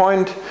to the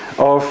point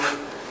of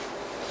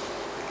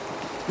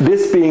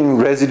this being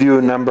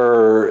residue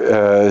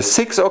number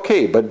 6,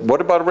 okay, but what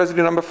about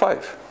residue number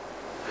 5?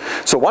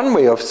 So one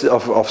way of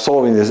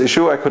solving this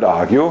issue, I could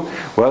argue,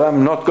 well,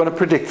 I'm not going to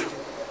predict.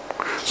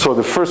 So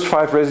the first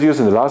 5 residues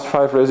and the last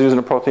 5 residues in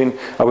a protein,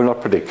 I will not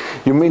predict.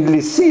 You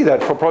immediately see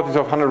that for proteins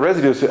of 100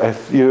 residues,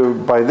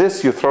 by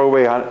this you throw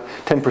away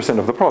 10%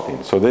 of the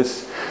protein. So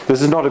this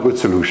is not a good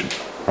solution,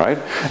 right?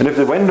 And if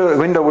the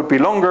window would be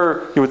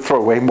longer, you would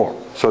throw away more.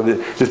 So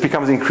this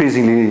becomes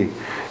increasingly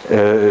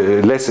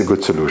less a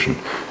good solution.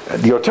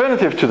 The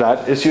alternative to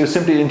that is you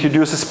simply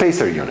introduce a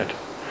spacer unit.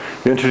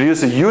 You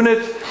introduce a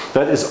unit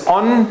that is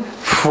on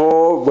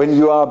for when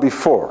you are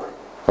before,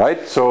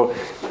 right? So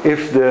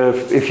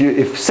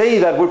if say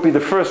that would be the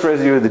first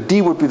residue, the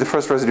D would be the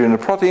first residue in the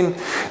protein,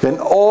 then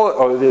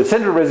or the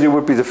central residue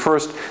would be the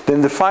first,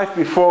 then the 5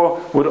 before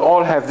would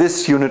all have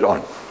this unit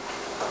on.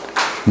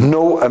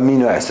 No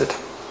amino acid.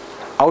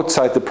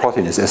 Outside the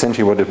protein is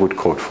essentially what it would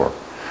code for.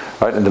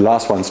 Right? And the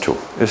last ones too.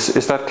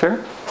 Is that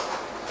clear?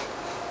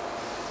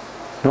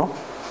 No?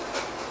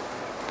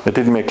 It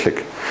didn't make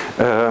click.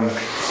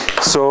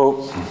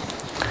 So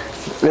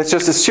let's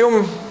just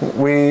assume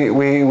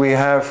we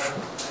have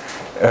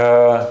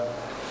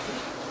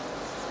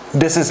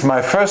this is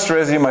my first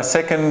residue, my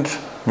second,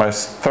 my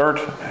third,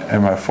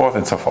 and my fourth,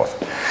 and so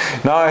forth.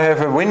 Now I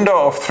have a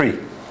window of 3.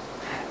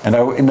 And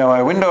in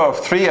my window of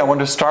 3, I want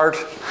to start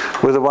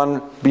with the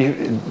one,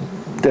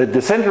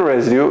 the central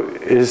residue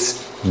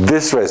is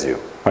this residue,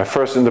 my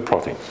first in the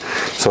protein.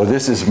 So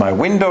this is my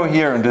window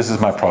here, and this is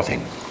my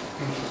protein.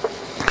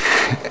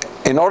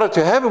 In order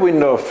to have a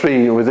window of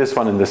 3 with this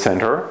one in the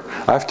center,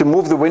 I have to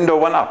move the window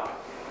 1 up.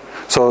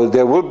 So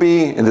there will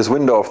be, in this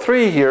window of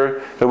 3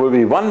 here, there will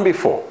be 1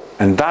 before,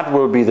 and that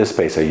will be the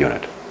spacer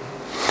unit.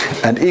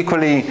 And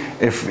equally,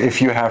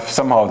 if you have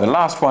somehow the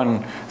last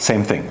one,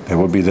 same thing. There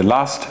will be the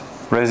last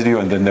residue,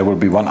 and then there will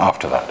be 1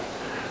 after that,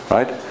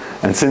 right?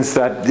 And since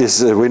that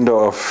is a window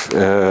of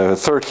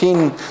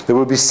 13, there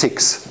will be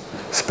 6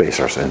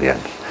 spacers in the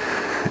end.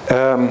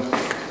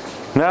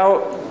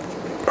 Now,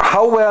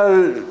 how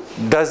well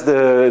does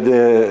the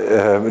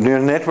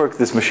neural network,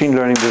 this machine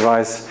learning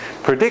device,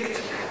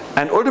 predict?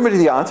 And ultimately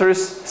the answer is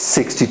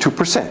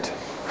 62%,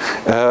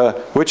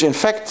 which in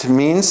fact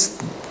means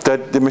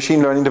that the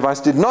machine learning device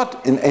did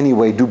not in any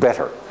way do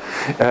better.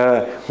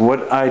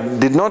 What I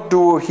did not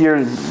do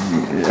here,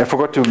 I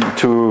forgot to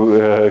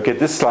get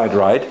this slide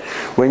right.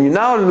 When you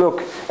now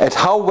look at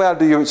how well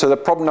do you, so the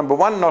problem number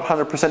 1, not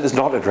 100%, is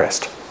not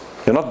addressed.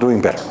 You're not doing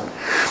better.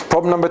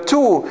 Problem number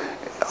 2,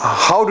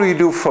 how do you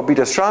do for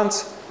beta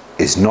strands,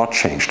 is not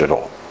changed at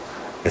all.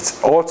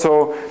 It's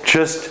also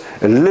just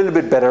a little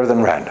bit better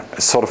than random.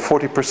 It's sort of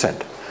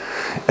 40%.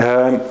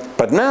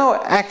 But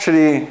now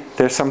actually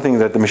there's something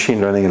that the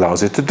machine learning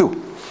allows you to do.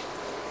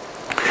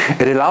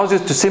 It allows you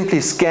to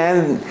simply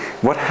scan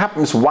what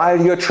happens while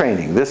you're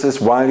training. This is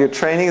while you're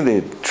training,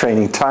 the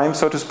training time,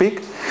 so to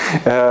speak,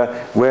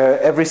 where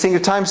every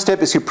single time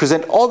step is you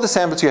present all the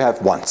samples you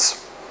have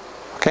once.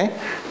 Okay?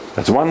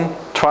 That's 1,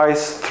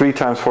 twice, 3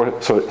 times,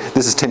 4, so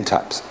this is 10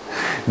 times.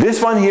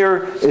 This one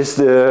here is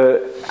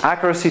the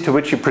accuracy to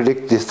which you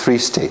predict the 3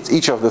 states,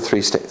 each of the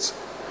 3 states.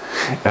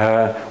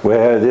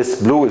 Where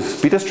this blue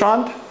is beta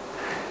strand,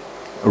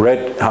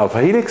 red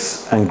alpha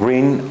helix, and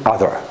green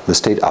other, the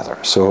state other.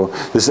 So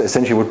this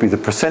essentially would be the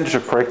percentage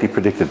of correctly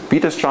predicted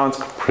beta strands,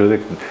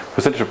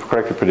 percentage of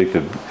correctly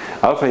predicted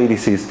alpha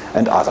helices,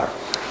 and other.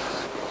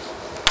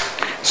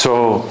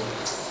 So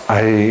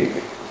I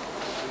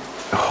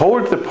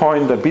hold the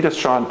point that beta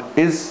strand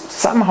is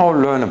somehow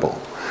learnable,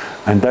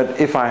 and that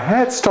if I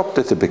had stopped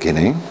at the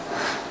beginning,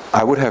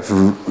 I would have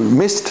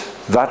missed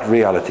that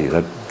reality,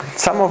 that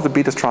some of the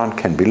beta strand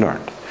can be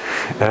learned.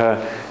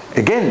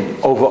 Again,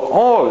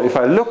 overall, if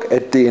I look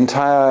at the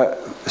entire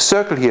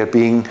circle here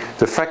being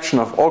the fraction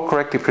of all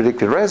correctly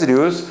predicted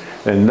residues,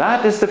 then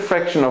that is the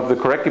fraction of the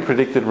correctly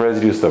predicted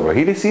residues that were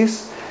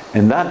helices,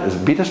 and that is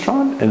beta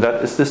strand, and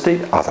that is the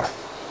state other.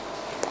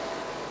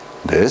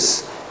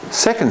 This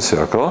second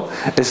circle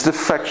is the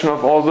fraction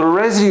of all the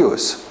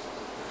residues.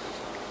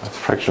 That's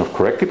the fraction of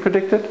correctly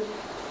predicted,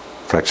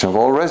 fraction of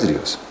all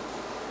residues.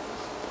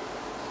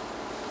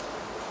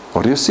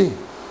 What do you see?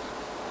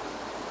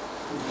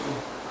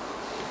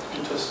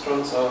 Beta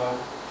strands are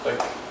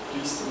like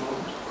least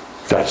amount.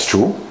 That's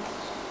true.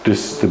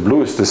 The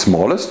blue is the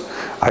smallest.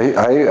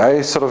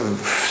 I sort of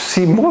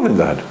see more than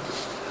that.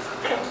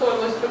 So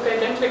almost look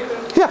identical.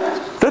 Yeah,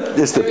 that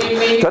is the.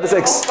 Maybe That is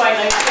off by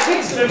like a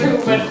pixel or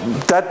 2,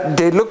 but that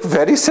they look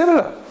very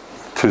similar.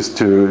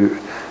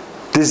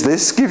 Does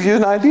this give you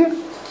an idea?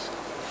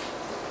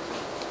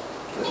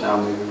 But now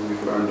maybe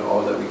we've learned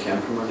all that we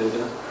can from our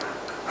data.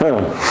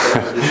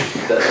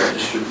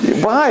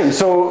 Why?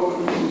 So,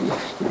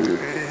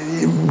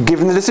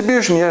 given the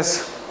distribution,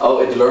 yes.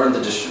 Oh, it learned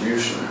the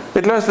distribution.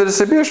 It learns the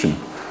distribution.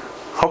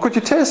 How could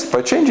you test?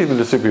 By changing the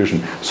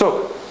distribution.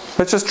 So,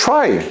 let's just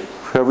try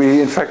where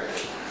we, in fact,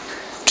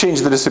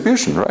 change the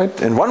distribution,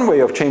 right? And one way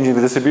of changing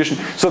the distribution.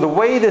 So the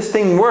way this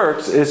thing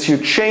works is you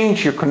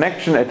change your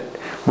connection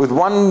with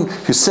one,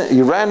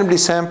 you randomly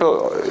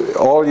sample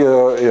all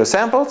your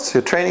samples,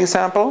 your training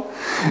sample.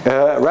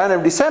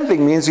 Randomly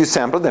sampling means you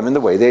sample them in the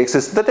way they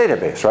exist in the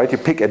database, right? You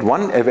pick at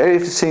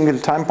every single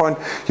time point,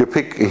 you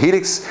pick a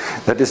helix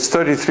that is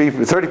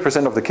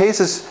 30% of the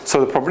cases, so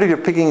the probability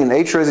of picking an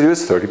H residue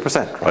is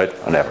 30%, right,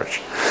 on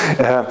average.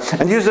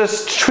 And you're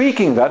just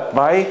tweaking that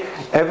by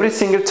every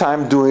single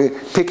time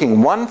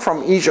picking one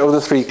from each of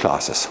the 3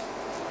 classes.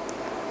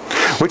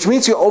 Which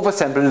means you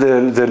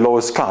oversample the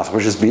lowest class,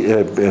 which is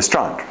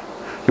strand.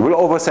 You will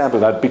oversample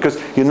that because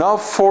you're now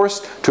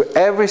forced to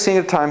every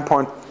single time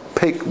point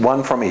pick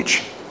one from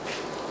each.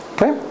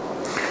 Okay?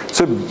 So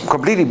So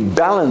completely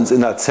balanced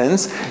in that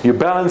sense. You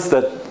balance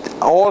that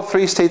all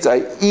three states are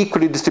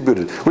equally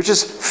distributed, which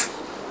is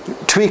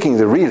tweaking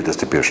the real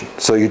distribution.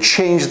 So you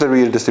change the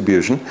real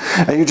distribution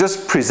and you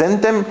just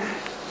present them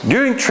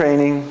during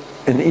training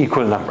in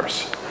equal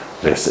numbers.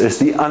 This is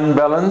the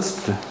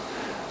unbalanced,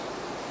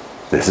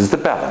 this is the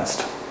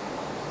balanced.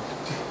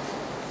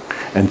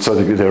 And so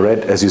the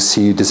red, as you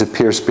see,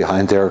 disappears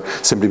behind there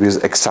simply because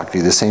it's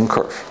exactly the same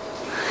curve.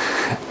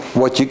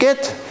 What you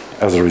get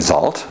as a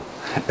result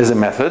is a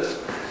method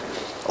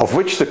of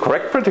which the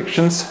correct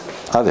predictions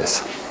are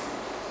this.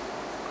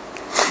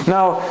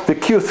 Now, the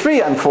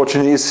Q3,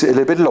 unfortunately, is a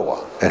little bit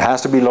lower. It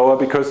has to be lower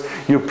because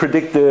you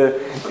predict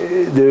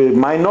the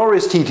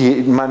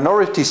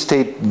minority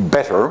state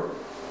better,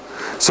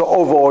 so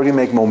overall you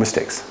make more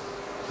mistakes.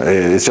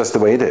 It's just the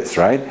way it is,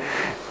 right?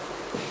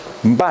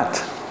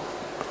 But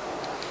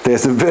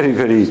there's a very,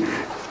 very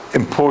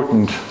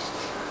important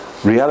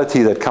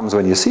reality that comes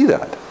when you see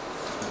that.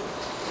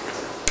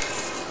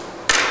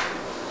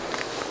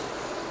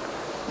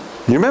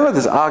 You remember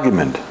this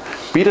argument,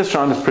 beta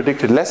strand is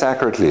predicted less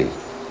accurately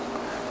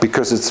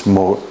because it's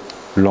more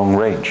long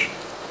range.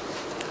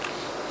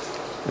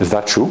 Is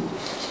that true?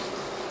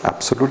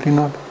 Absolutely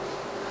not.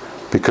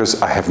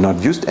 Because I have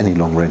not used any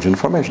long range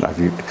information.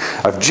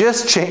 I've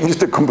just changed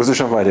the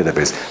composition of my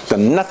database,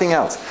 done nothing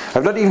else.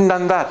 I've not even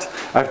done that.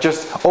 I've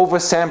just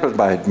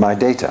oversampled my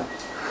data.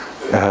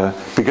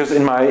 Because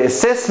in my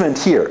assessment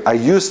here, I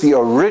use the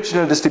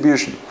original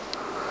distribution.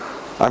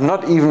 I'm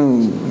not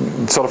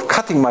even sort of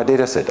cutting my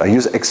data set. I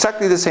use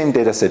exactly the same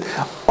data set,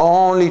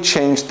 only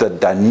change the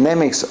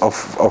dynamics of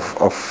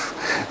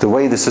the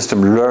way the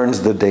system learns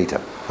the data.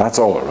 That's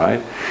all,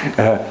 right?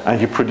 And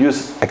you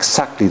produce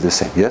exactly the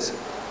same, yes?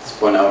 Let's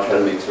point out how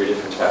to make 3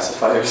 different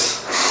classifiers.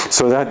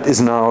 So that is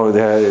now,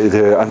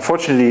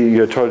 unfortunately,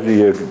 you're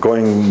totally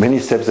going many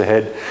steps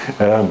ahead.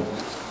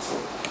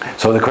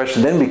 So the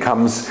question then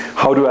becomes,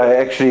 how do I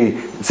actually,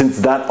 since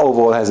that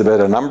overall has a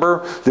better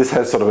number, this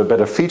has sort of a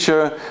better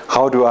feature,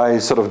 how do I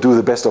sort of do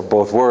the best of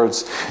both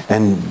worlds?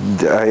 And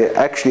I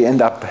actually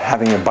end up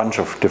having a bunch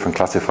of different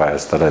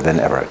classifiers that I then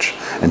average.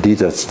 Indeed,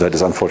 that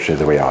is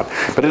unfortunately the way out.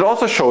 But it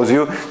also shows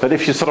you that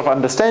if you sort of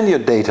understand your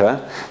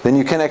data, then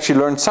you can actually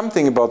learn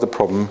something about the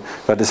problem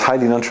that is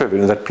highly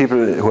non-trivial and that people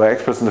who are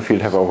experts in the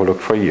field have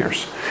overlooked for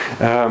years.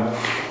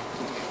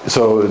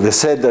 So they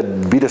said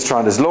that beta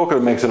strand is local,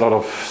 makes a lot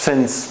of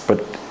sense, but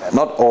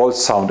not all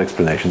sound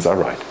explanations are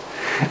right.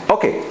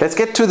 Okay, let's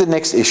get to the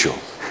next issue.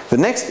 The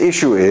next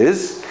issue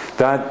is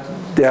that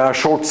there are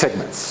short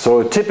segments.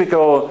 So a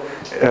typical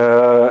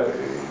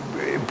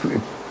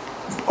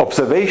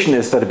observation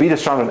is that a beta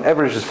strand on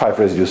average is 5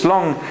 residues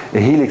long, a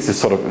helix is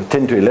sort of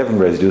 10 to 11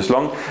 residues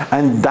long,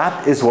 and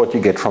that is what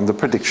you get from the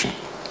prediction.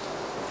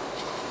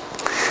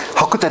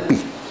 How could that be?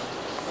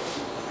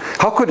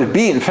 How could it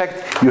be? In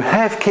fact, you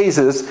have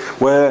cases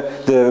where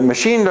the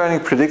machine learning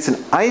predicts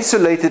an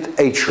isolated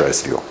H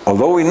residue.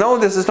 Although we know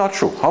this is not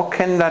true. How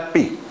can that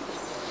be?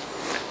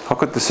 How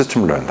could the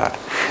system learn that?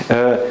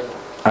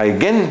 I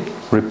again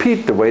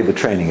repeat the way the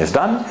training is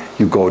done.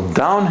 You go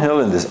downhill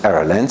in this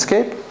error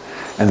landscape.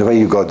 And the way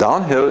you go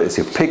downhill is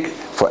you pick,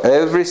 for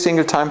every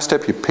single time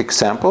step, you pick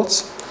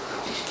samples.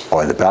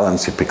 Or in the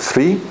balance, you pick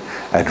 3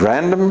 at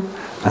random.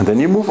 And then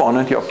you move on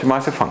and you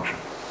optimize the function.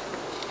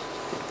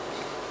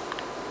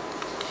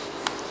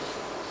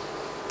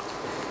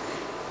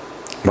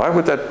 Why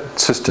would that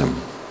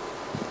system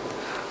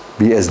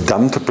be as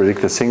dumb to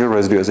predict a single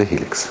residue as a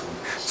helix?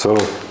 So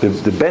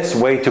the best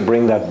way to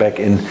bring that back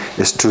in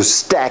is to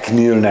stack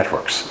neural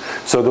networks.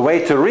 So the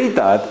way to read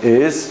that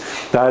is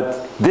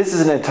that this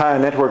is an entire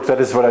network.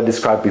 That is what I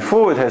described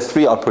before. It has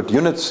 3 output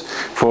units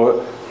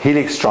for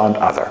helix, strand,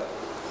 other.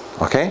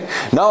 Okay?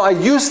 Now I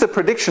use the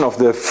prediction of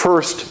the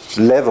first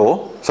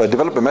level. So I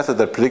develop a method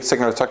that predicts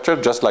secondary structure,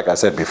 just like I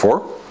said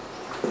before.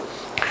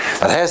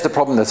 That has the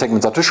problem that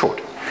segments are too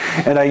short.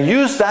 And I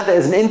use that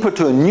as an input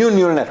to a new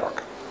neural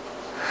network.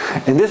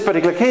 In this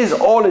particular case,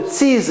 all it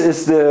sees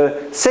is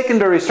the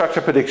secondary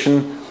structure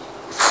prediction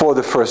for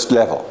the first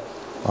level.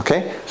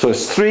 Okay? So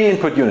it's 3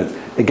 input units.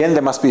 Again,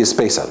 there must be a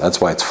spacer. That's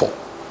why it's 4.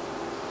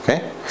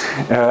 Okay?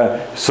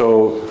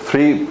 So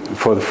 3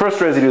 for the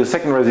first residue, the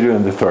second residue,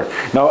 and the third.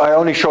 Now I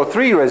only show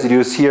 3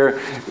 residues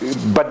here,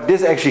 but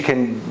this actually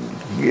can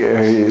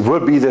it will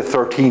be the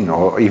 13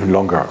 or even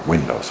longer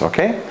windows.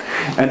 Okay?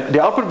 And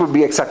the output will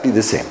be exactly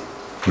the same.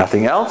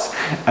 Nothing else.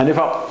 And if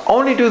I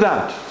only do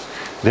that,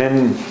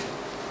 then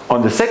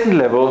on the second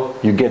level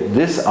you get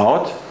this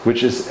out,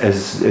 which is,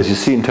 as you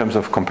see in terms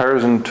of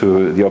comparison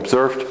to the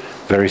observed,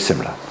 very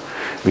similar.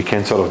 We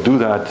can sort of do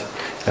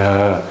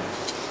that.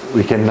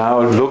 We can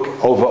now look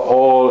over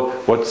all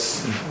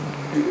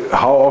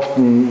how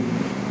often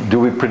do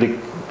we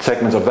predict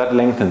segments of that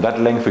length and that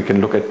length. We can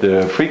look at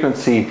the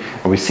frequency,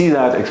 and we see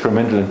that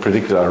experimental and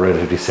predicted are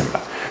relatively similar.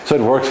 So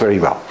it works very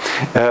well.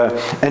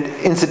 And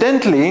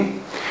incidentally,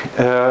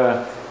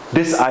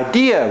 this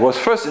idea was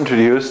first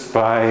introduced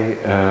by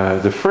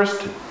the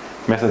first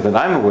method that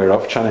I'm aware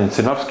of, Chan and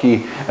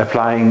Sinofsky,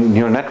 applying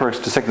neural networks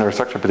to secondary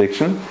structure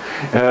prediction.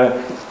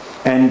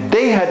 And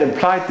they had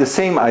applied the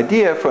same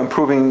idea for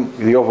improving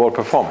the overall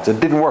performance. It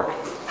didn't work.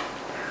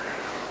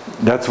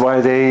 That's why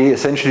they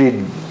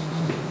essentially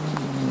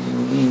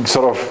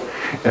sort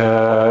of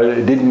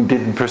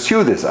didn't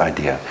pursue this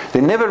idea.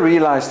 They never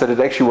realized that it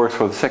actually works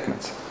for the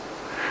segments.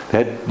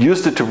 They had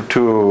used it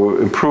to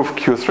improve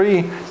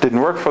Q3,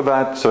 didn't work for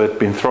that, so it had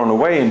been thrown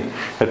away and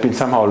had been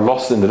somehow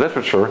lost in the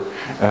literature.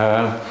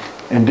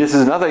 And this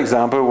is another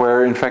example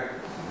where, in fact,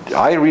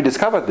 I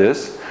rediscovered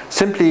this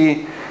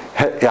simply.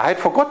 I had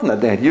forgotten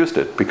that they had used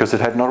it because it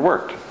had not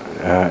worked.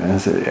 I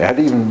had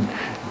even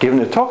given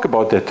a talk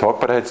about that talk,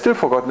 but I had still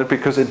forgotten it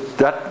because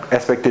that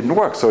aspect didn't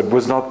work. So it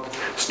was not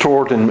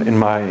stored in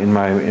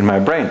my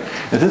brain.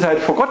 And since I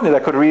had forgotten it, I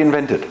could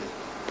reinvent it.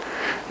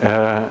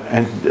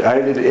 And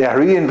I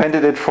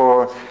reinvented it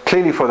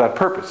clearly for that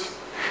purpose.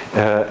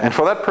 And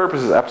for that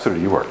purpose, it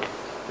absolutely worked.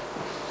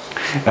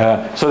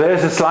 So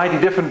there's a slightly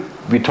different,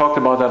 we talked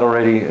about that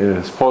already,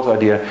 Paul's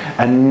idea.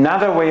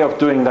 Another way of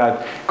doing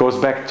that goes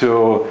back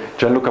to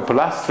Gianluca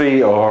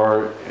Polastri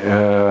or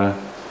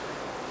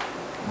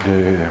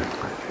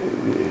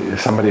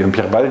somebody in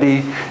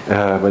Pierbaldi,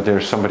 but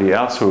there's somebody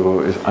else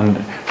who is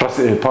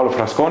Paolo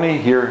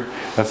Frasconi here,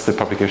 that's the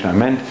publication I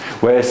meant,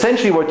 where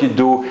essentially what you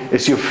do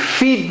is you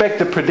feed back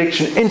the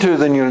prediction into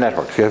the neural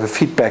network. You have a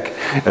feedback,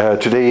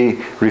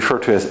 today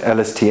referred to as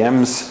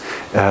LSTMs,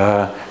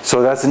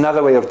 so that's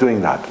another way of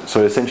doing that.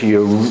 So essentially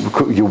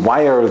you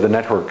wire the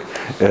network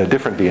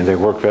differently, and they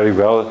work very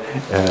well.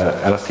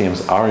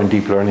 LSTMs are in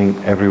deep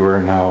learning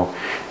everywhere now.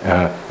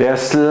 They are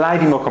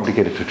slightly more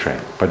complicated to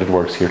train, but it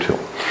works here too.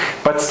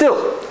 But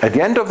still, at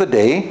the end of the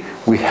day,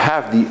 we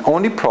have the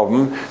only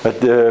problem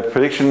that the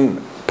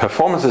prediction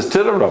performance is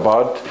still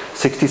about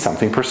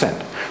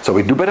 60-something%. So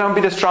we do better on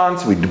beta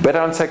strands, we do better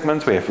on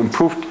segments, we have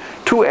improved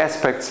two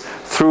aspects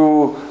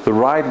through the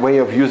right way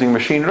of using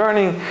machine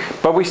learning,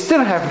 but we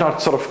still have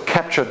not sort of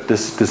captured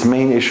this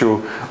main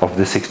issue of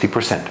the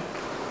 60%.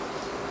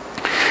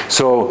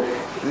 So,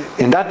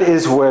 and that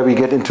is where we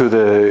get into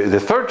the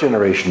third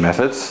generation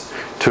methods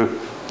to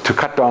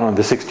cut down on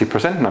the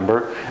 60%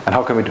 number, and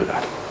how can we do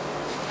that?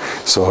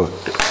 So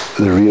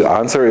the real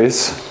answer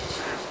is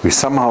we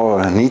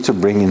somehow need to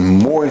bring in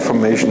more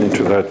information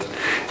into that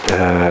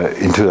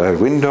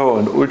window,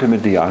 and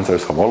ultimately the answer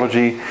is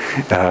homology.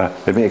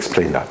 Let me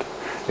explain that.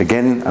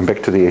 Again, I'm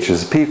back to the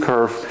HSP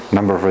curve,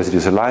 number of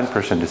residues aligned,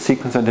 percentage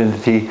sequence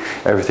identity.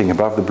 Everything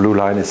above the blue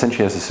line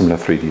essentially has a similar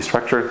 3D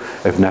structure,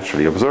 if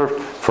naturally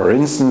observed. For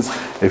instance,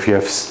 if you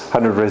have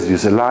 100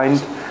 residues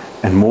aligned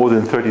and more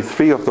than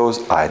 33 of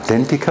those are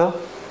identical,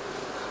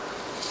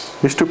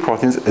 these two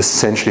proteins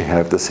essentially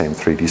have the same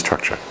 3D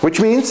structure. Which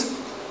means,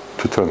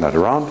 to turn that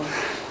around,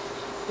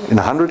 in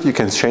 100 you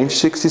can change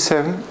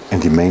 67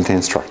 and you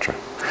maintain structure.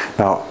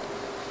 Now,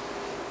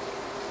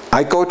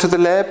 I go to the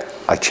lab,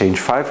 I change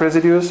 5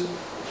 residues,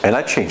 and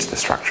I change the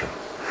structure.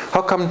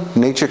 How come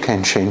nature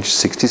can change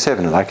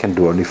 67 and I can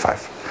do only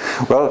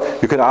 5? Well,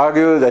 you can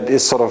argue that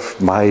is sort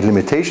of my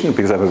limitation,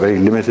 because I'm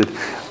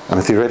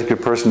a theoretical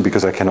person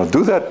because I cannot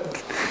do that.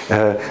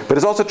 But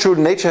it's also true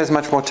nature has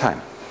much more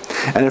time.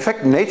 And in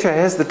fact, nature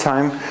has the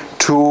time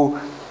to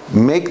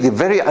make the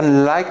very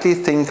unlikely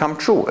thing come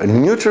true. A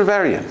neutral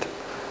variant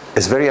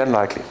is very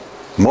unlikely.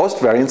 Most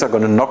variants are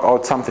going to knock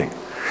out something.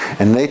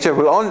 And nature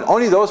will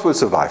only those will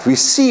survive. We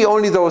see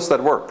only those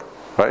that work,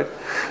 right?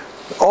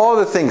 All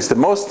the things, the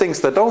most things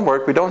that don't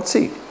work, we don't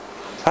see.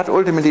 That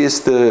ultimately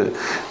is the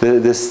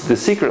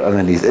secret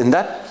underneath. And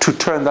that, to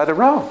turn that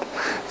around.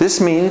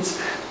 This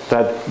means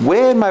that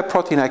where in my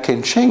protein I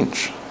can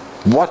change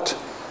what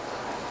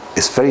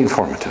is very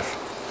informative.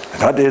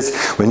 And that is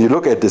when you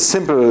look at the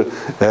simple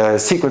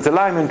sequence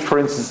alignment, for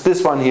instance,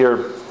 this one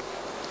here,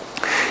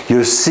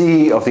 you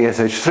see of the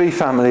SH3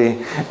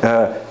 family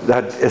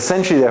that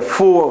essentially there are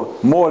 4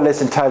 more or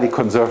less entirely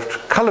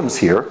conserved columns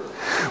here.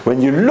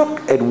 When you look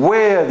at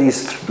where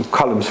these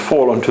columns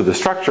fall onto the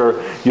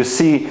structure, you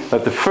see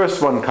that the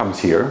first one comes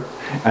here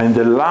and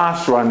the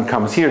last one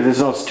comes here. This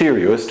is not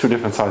stereo, it's 2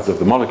 different sides of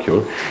the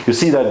molecule. You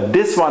see that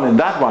this one and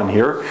that one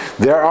here,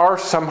 there are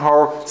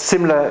somehow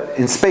similar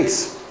in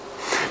space.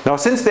 Now,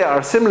 since they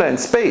are similar in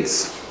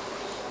space,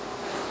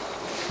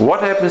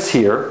 what happens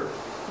here,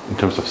 in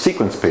terms of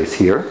sequence space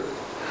here,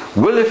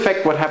 will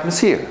affect what happens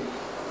here.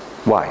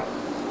 Why?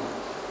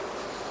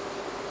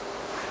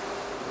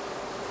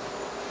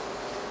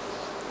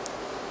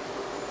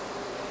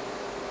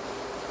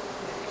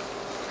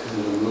 Because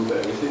it will move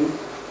everything?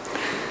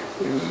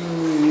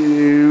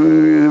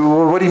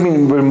 What do you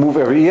mean will move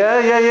everything?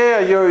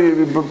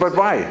 Yeah. But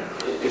why?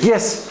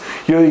 Yes.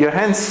 Your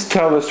hands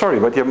tell the story,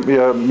 but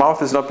your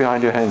mouth is not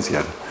behind your hands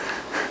yet.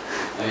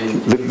 I mean,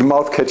 the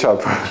mouth catch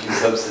up. If you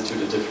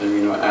substitute a different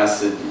amino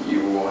acid,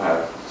 you will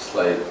have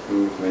slight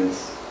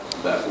movements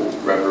that will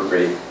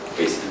reverberate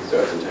basically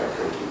throughout the entire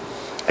protein.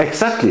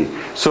 Exactly.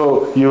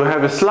 So you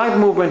have a slight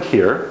movement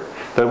here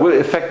that will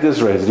affect this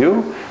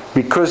residue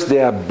because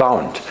they are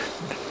bound.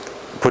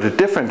 Put it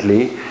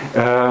differently,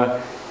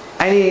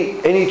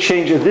 any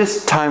change at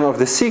this time of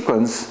the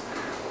sequence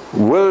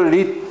will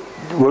lead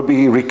will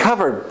be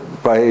recovered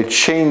by a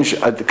change,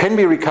 can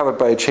be recovered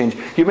by a change.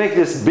 You make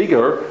this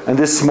bigger and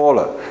this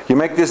smaller. You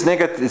make this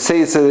negative,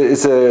 say it's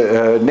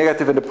a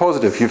negative and a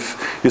positive.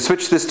 You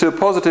switch this to a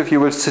positive, you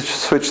will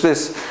switch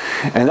this.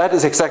 And that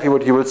is exactly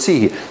what you will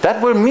see here.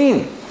 That will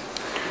mean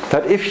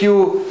that if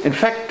you, in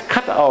fact,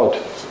 cut out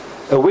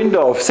a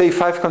window of, say,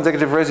 5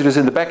 consecutive residues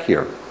in the back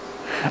here,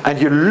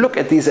 and you look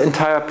at this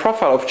entire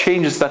profile of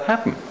changes that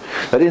happen,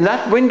 that in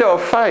that window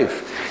of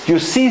 5, you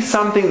see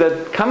something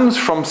that comes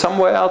from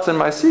somewhere else in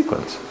my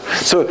sequence.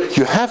 So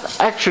you have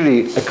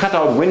actually a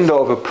cutout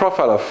window of a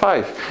profile of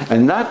 5,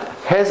 and that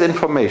has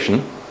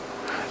information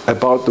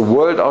about the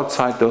world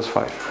outside those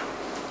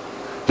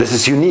 5. This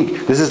is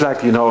unique. This is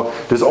like, you know,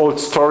 this old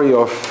story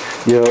of,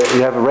 you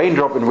have a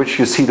raindrop in which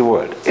you see the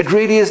world. It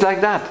really is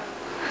like that,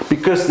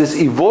 because this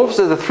evolves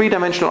as a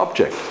 3-dimensional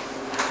object.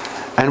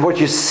 And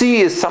what you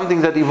see is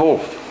something that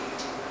evolved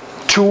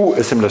to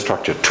a similar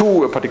structure,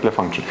 to a particular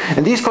function.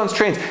 And these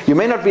constraints, you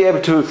may not be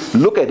able to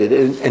look at it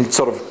and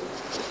sort of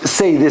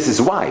say this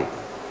is why,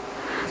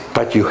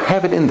 but you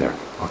have it in there,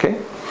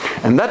 okay?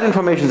 And that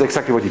information is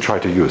exactly what you try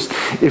to use.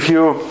 If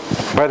you,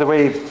 by the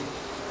way,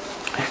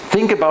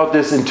 think about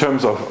this in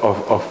terms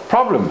of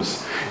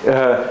problems,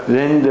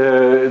 then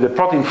the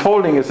protein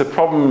folding is a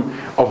problem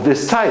of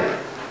this type.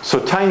 So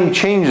tiny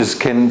changes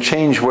can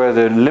change where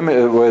the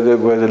limit, where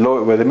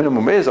the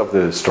minimum is of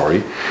the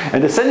story.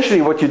 And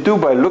essentially, what you do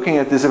by looking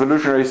at this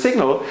evolutionary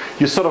signal,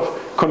 you sort of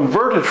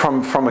convert it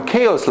from a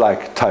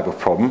chaos-like type of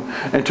problem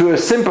into a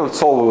simple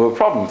solvable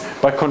problem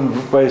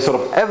by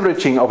sort of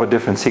averaging over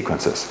different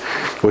sequences,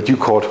 what you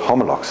call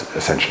homologs,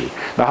 essentially.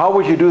 Now, how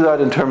would you do that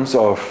in terms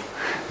of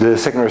the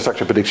secondary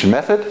structure prediction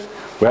method?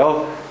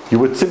 Well, you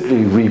would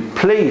simply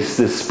replace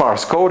this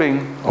sparse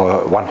coding,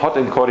 or one-hot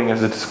encoding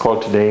as it is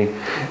called today,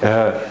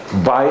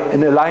 by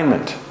an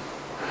alignment.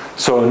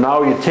 So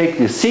now you take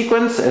the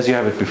sequence as you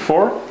have it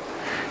before,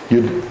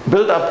 you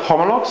build up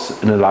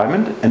homologs in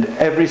alignment, and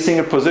every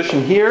single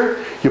position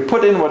here, you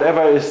put in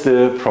whatever is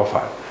the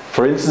profile.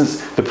 For instance,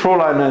 the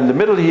proline in the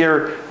middle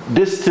here,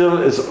 this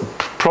still is,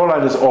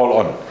 proline is all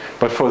on.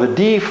 But for the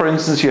D, for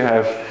instance, you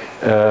have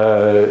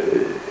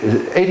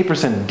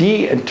 80%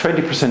 D and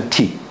 20%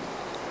 T.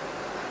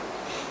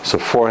 So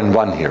 4 and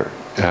 1 here.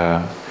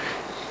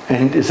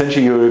 And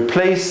essentially you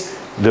replace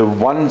the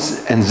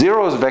 1s and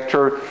 0s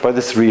vector by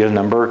this real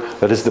number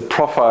that is the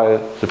profile,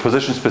 the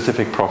position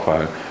specific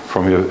profile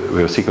from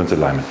your sequence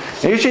alignment.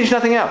 And you change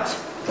nothing else.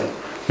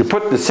 You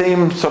put the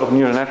same sort of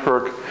neural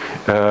network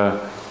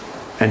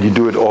and you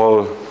do it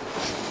all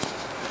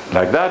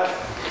like that.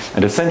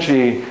 And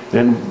essentially,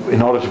 then,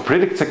 in order to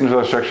predict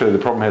secondary structure, the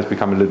problem has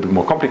become a little bit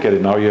more complicated.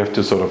 Now you have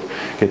to sort of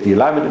get the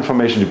alignment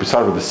information. You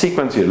start with the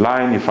sequence, you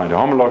align, you find the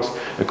homologs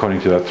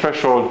according to that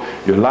threshold.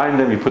 You align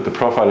them, you put the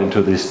profile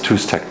into these 2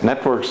 stacked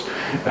networks.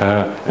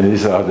 And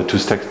these are the 2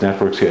 stacked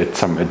networks. You add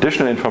some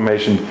additional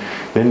information.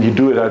 Then you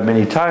do it out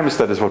many times.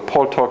 That is what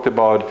Paul talked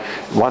about.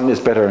 One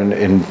is better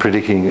in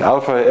predicting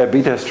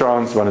beta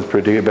strands. One is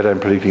better in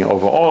predicting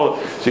overall.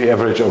 So you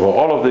average over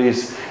all of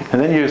these.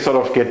 And then you sort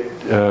of get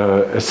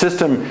a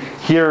system.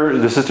 Here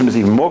the system is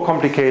even more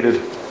complicated.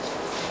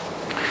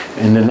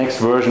 In the next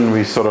version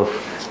we sort of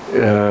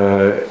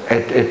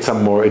add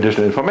some more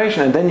additional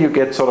information, and then you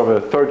get sort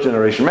of a 3rd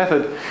generation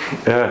method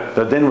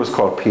that then was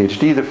called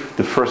PhD,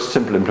 the first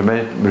simple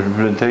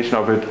implementation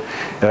of it,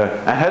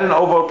 and had an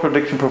overall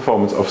prediction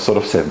performance of sort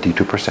of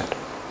 72%.